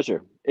been a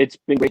pleasure. It's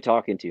been great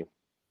talking to you.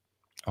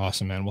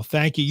 Awesome, man. Well,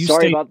 thank you.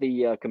 Sorry about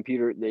the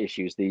computer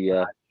issues.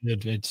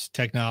 It's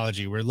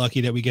technology. We're lucky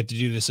that we get to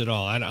do this at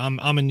all.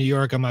 I'm in New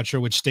York. I'm not sure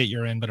which state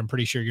you're in, but I'm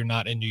pretty sure you're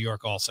not in New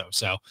York also.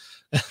 So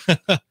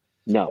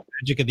no.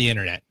 Magic of the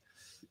internet.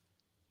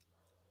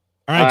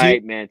 All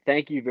right, man.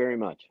 Thank you very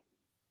much.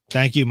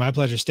 Thank you. My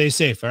pleasure. Stay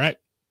safe. All right.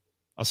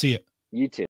 I'll see you. You too.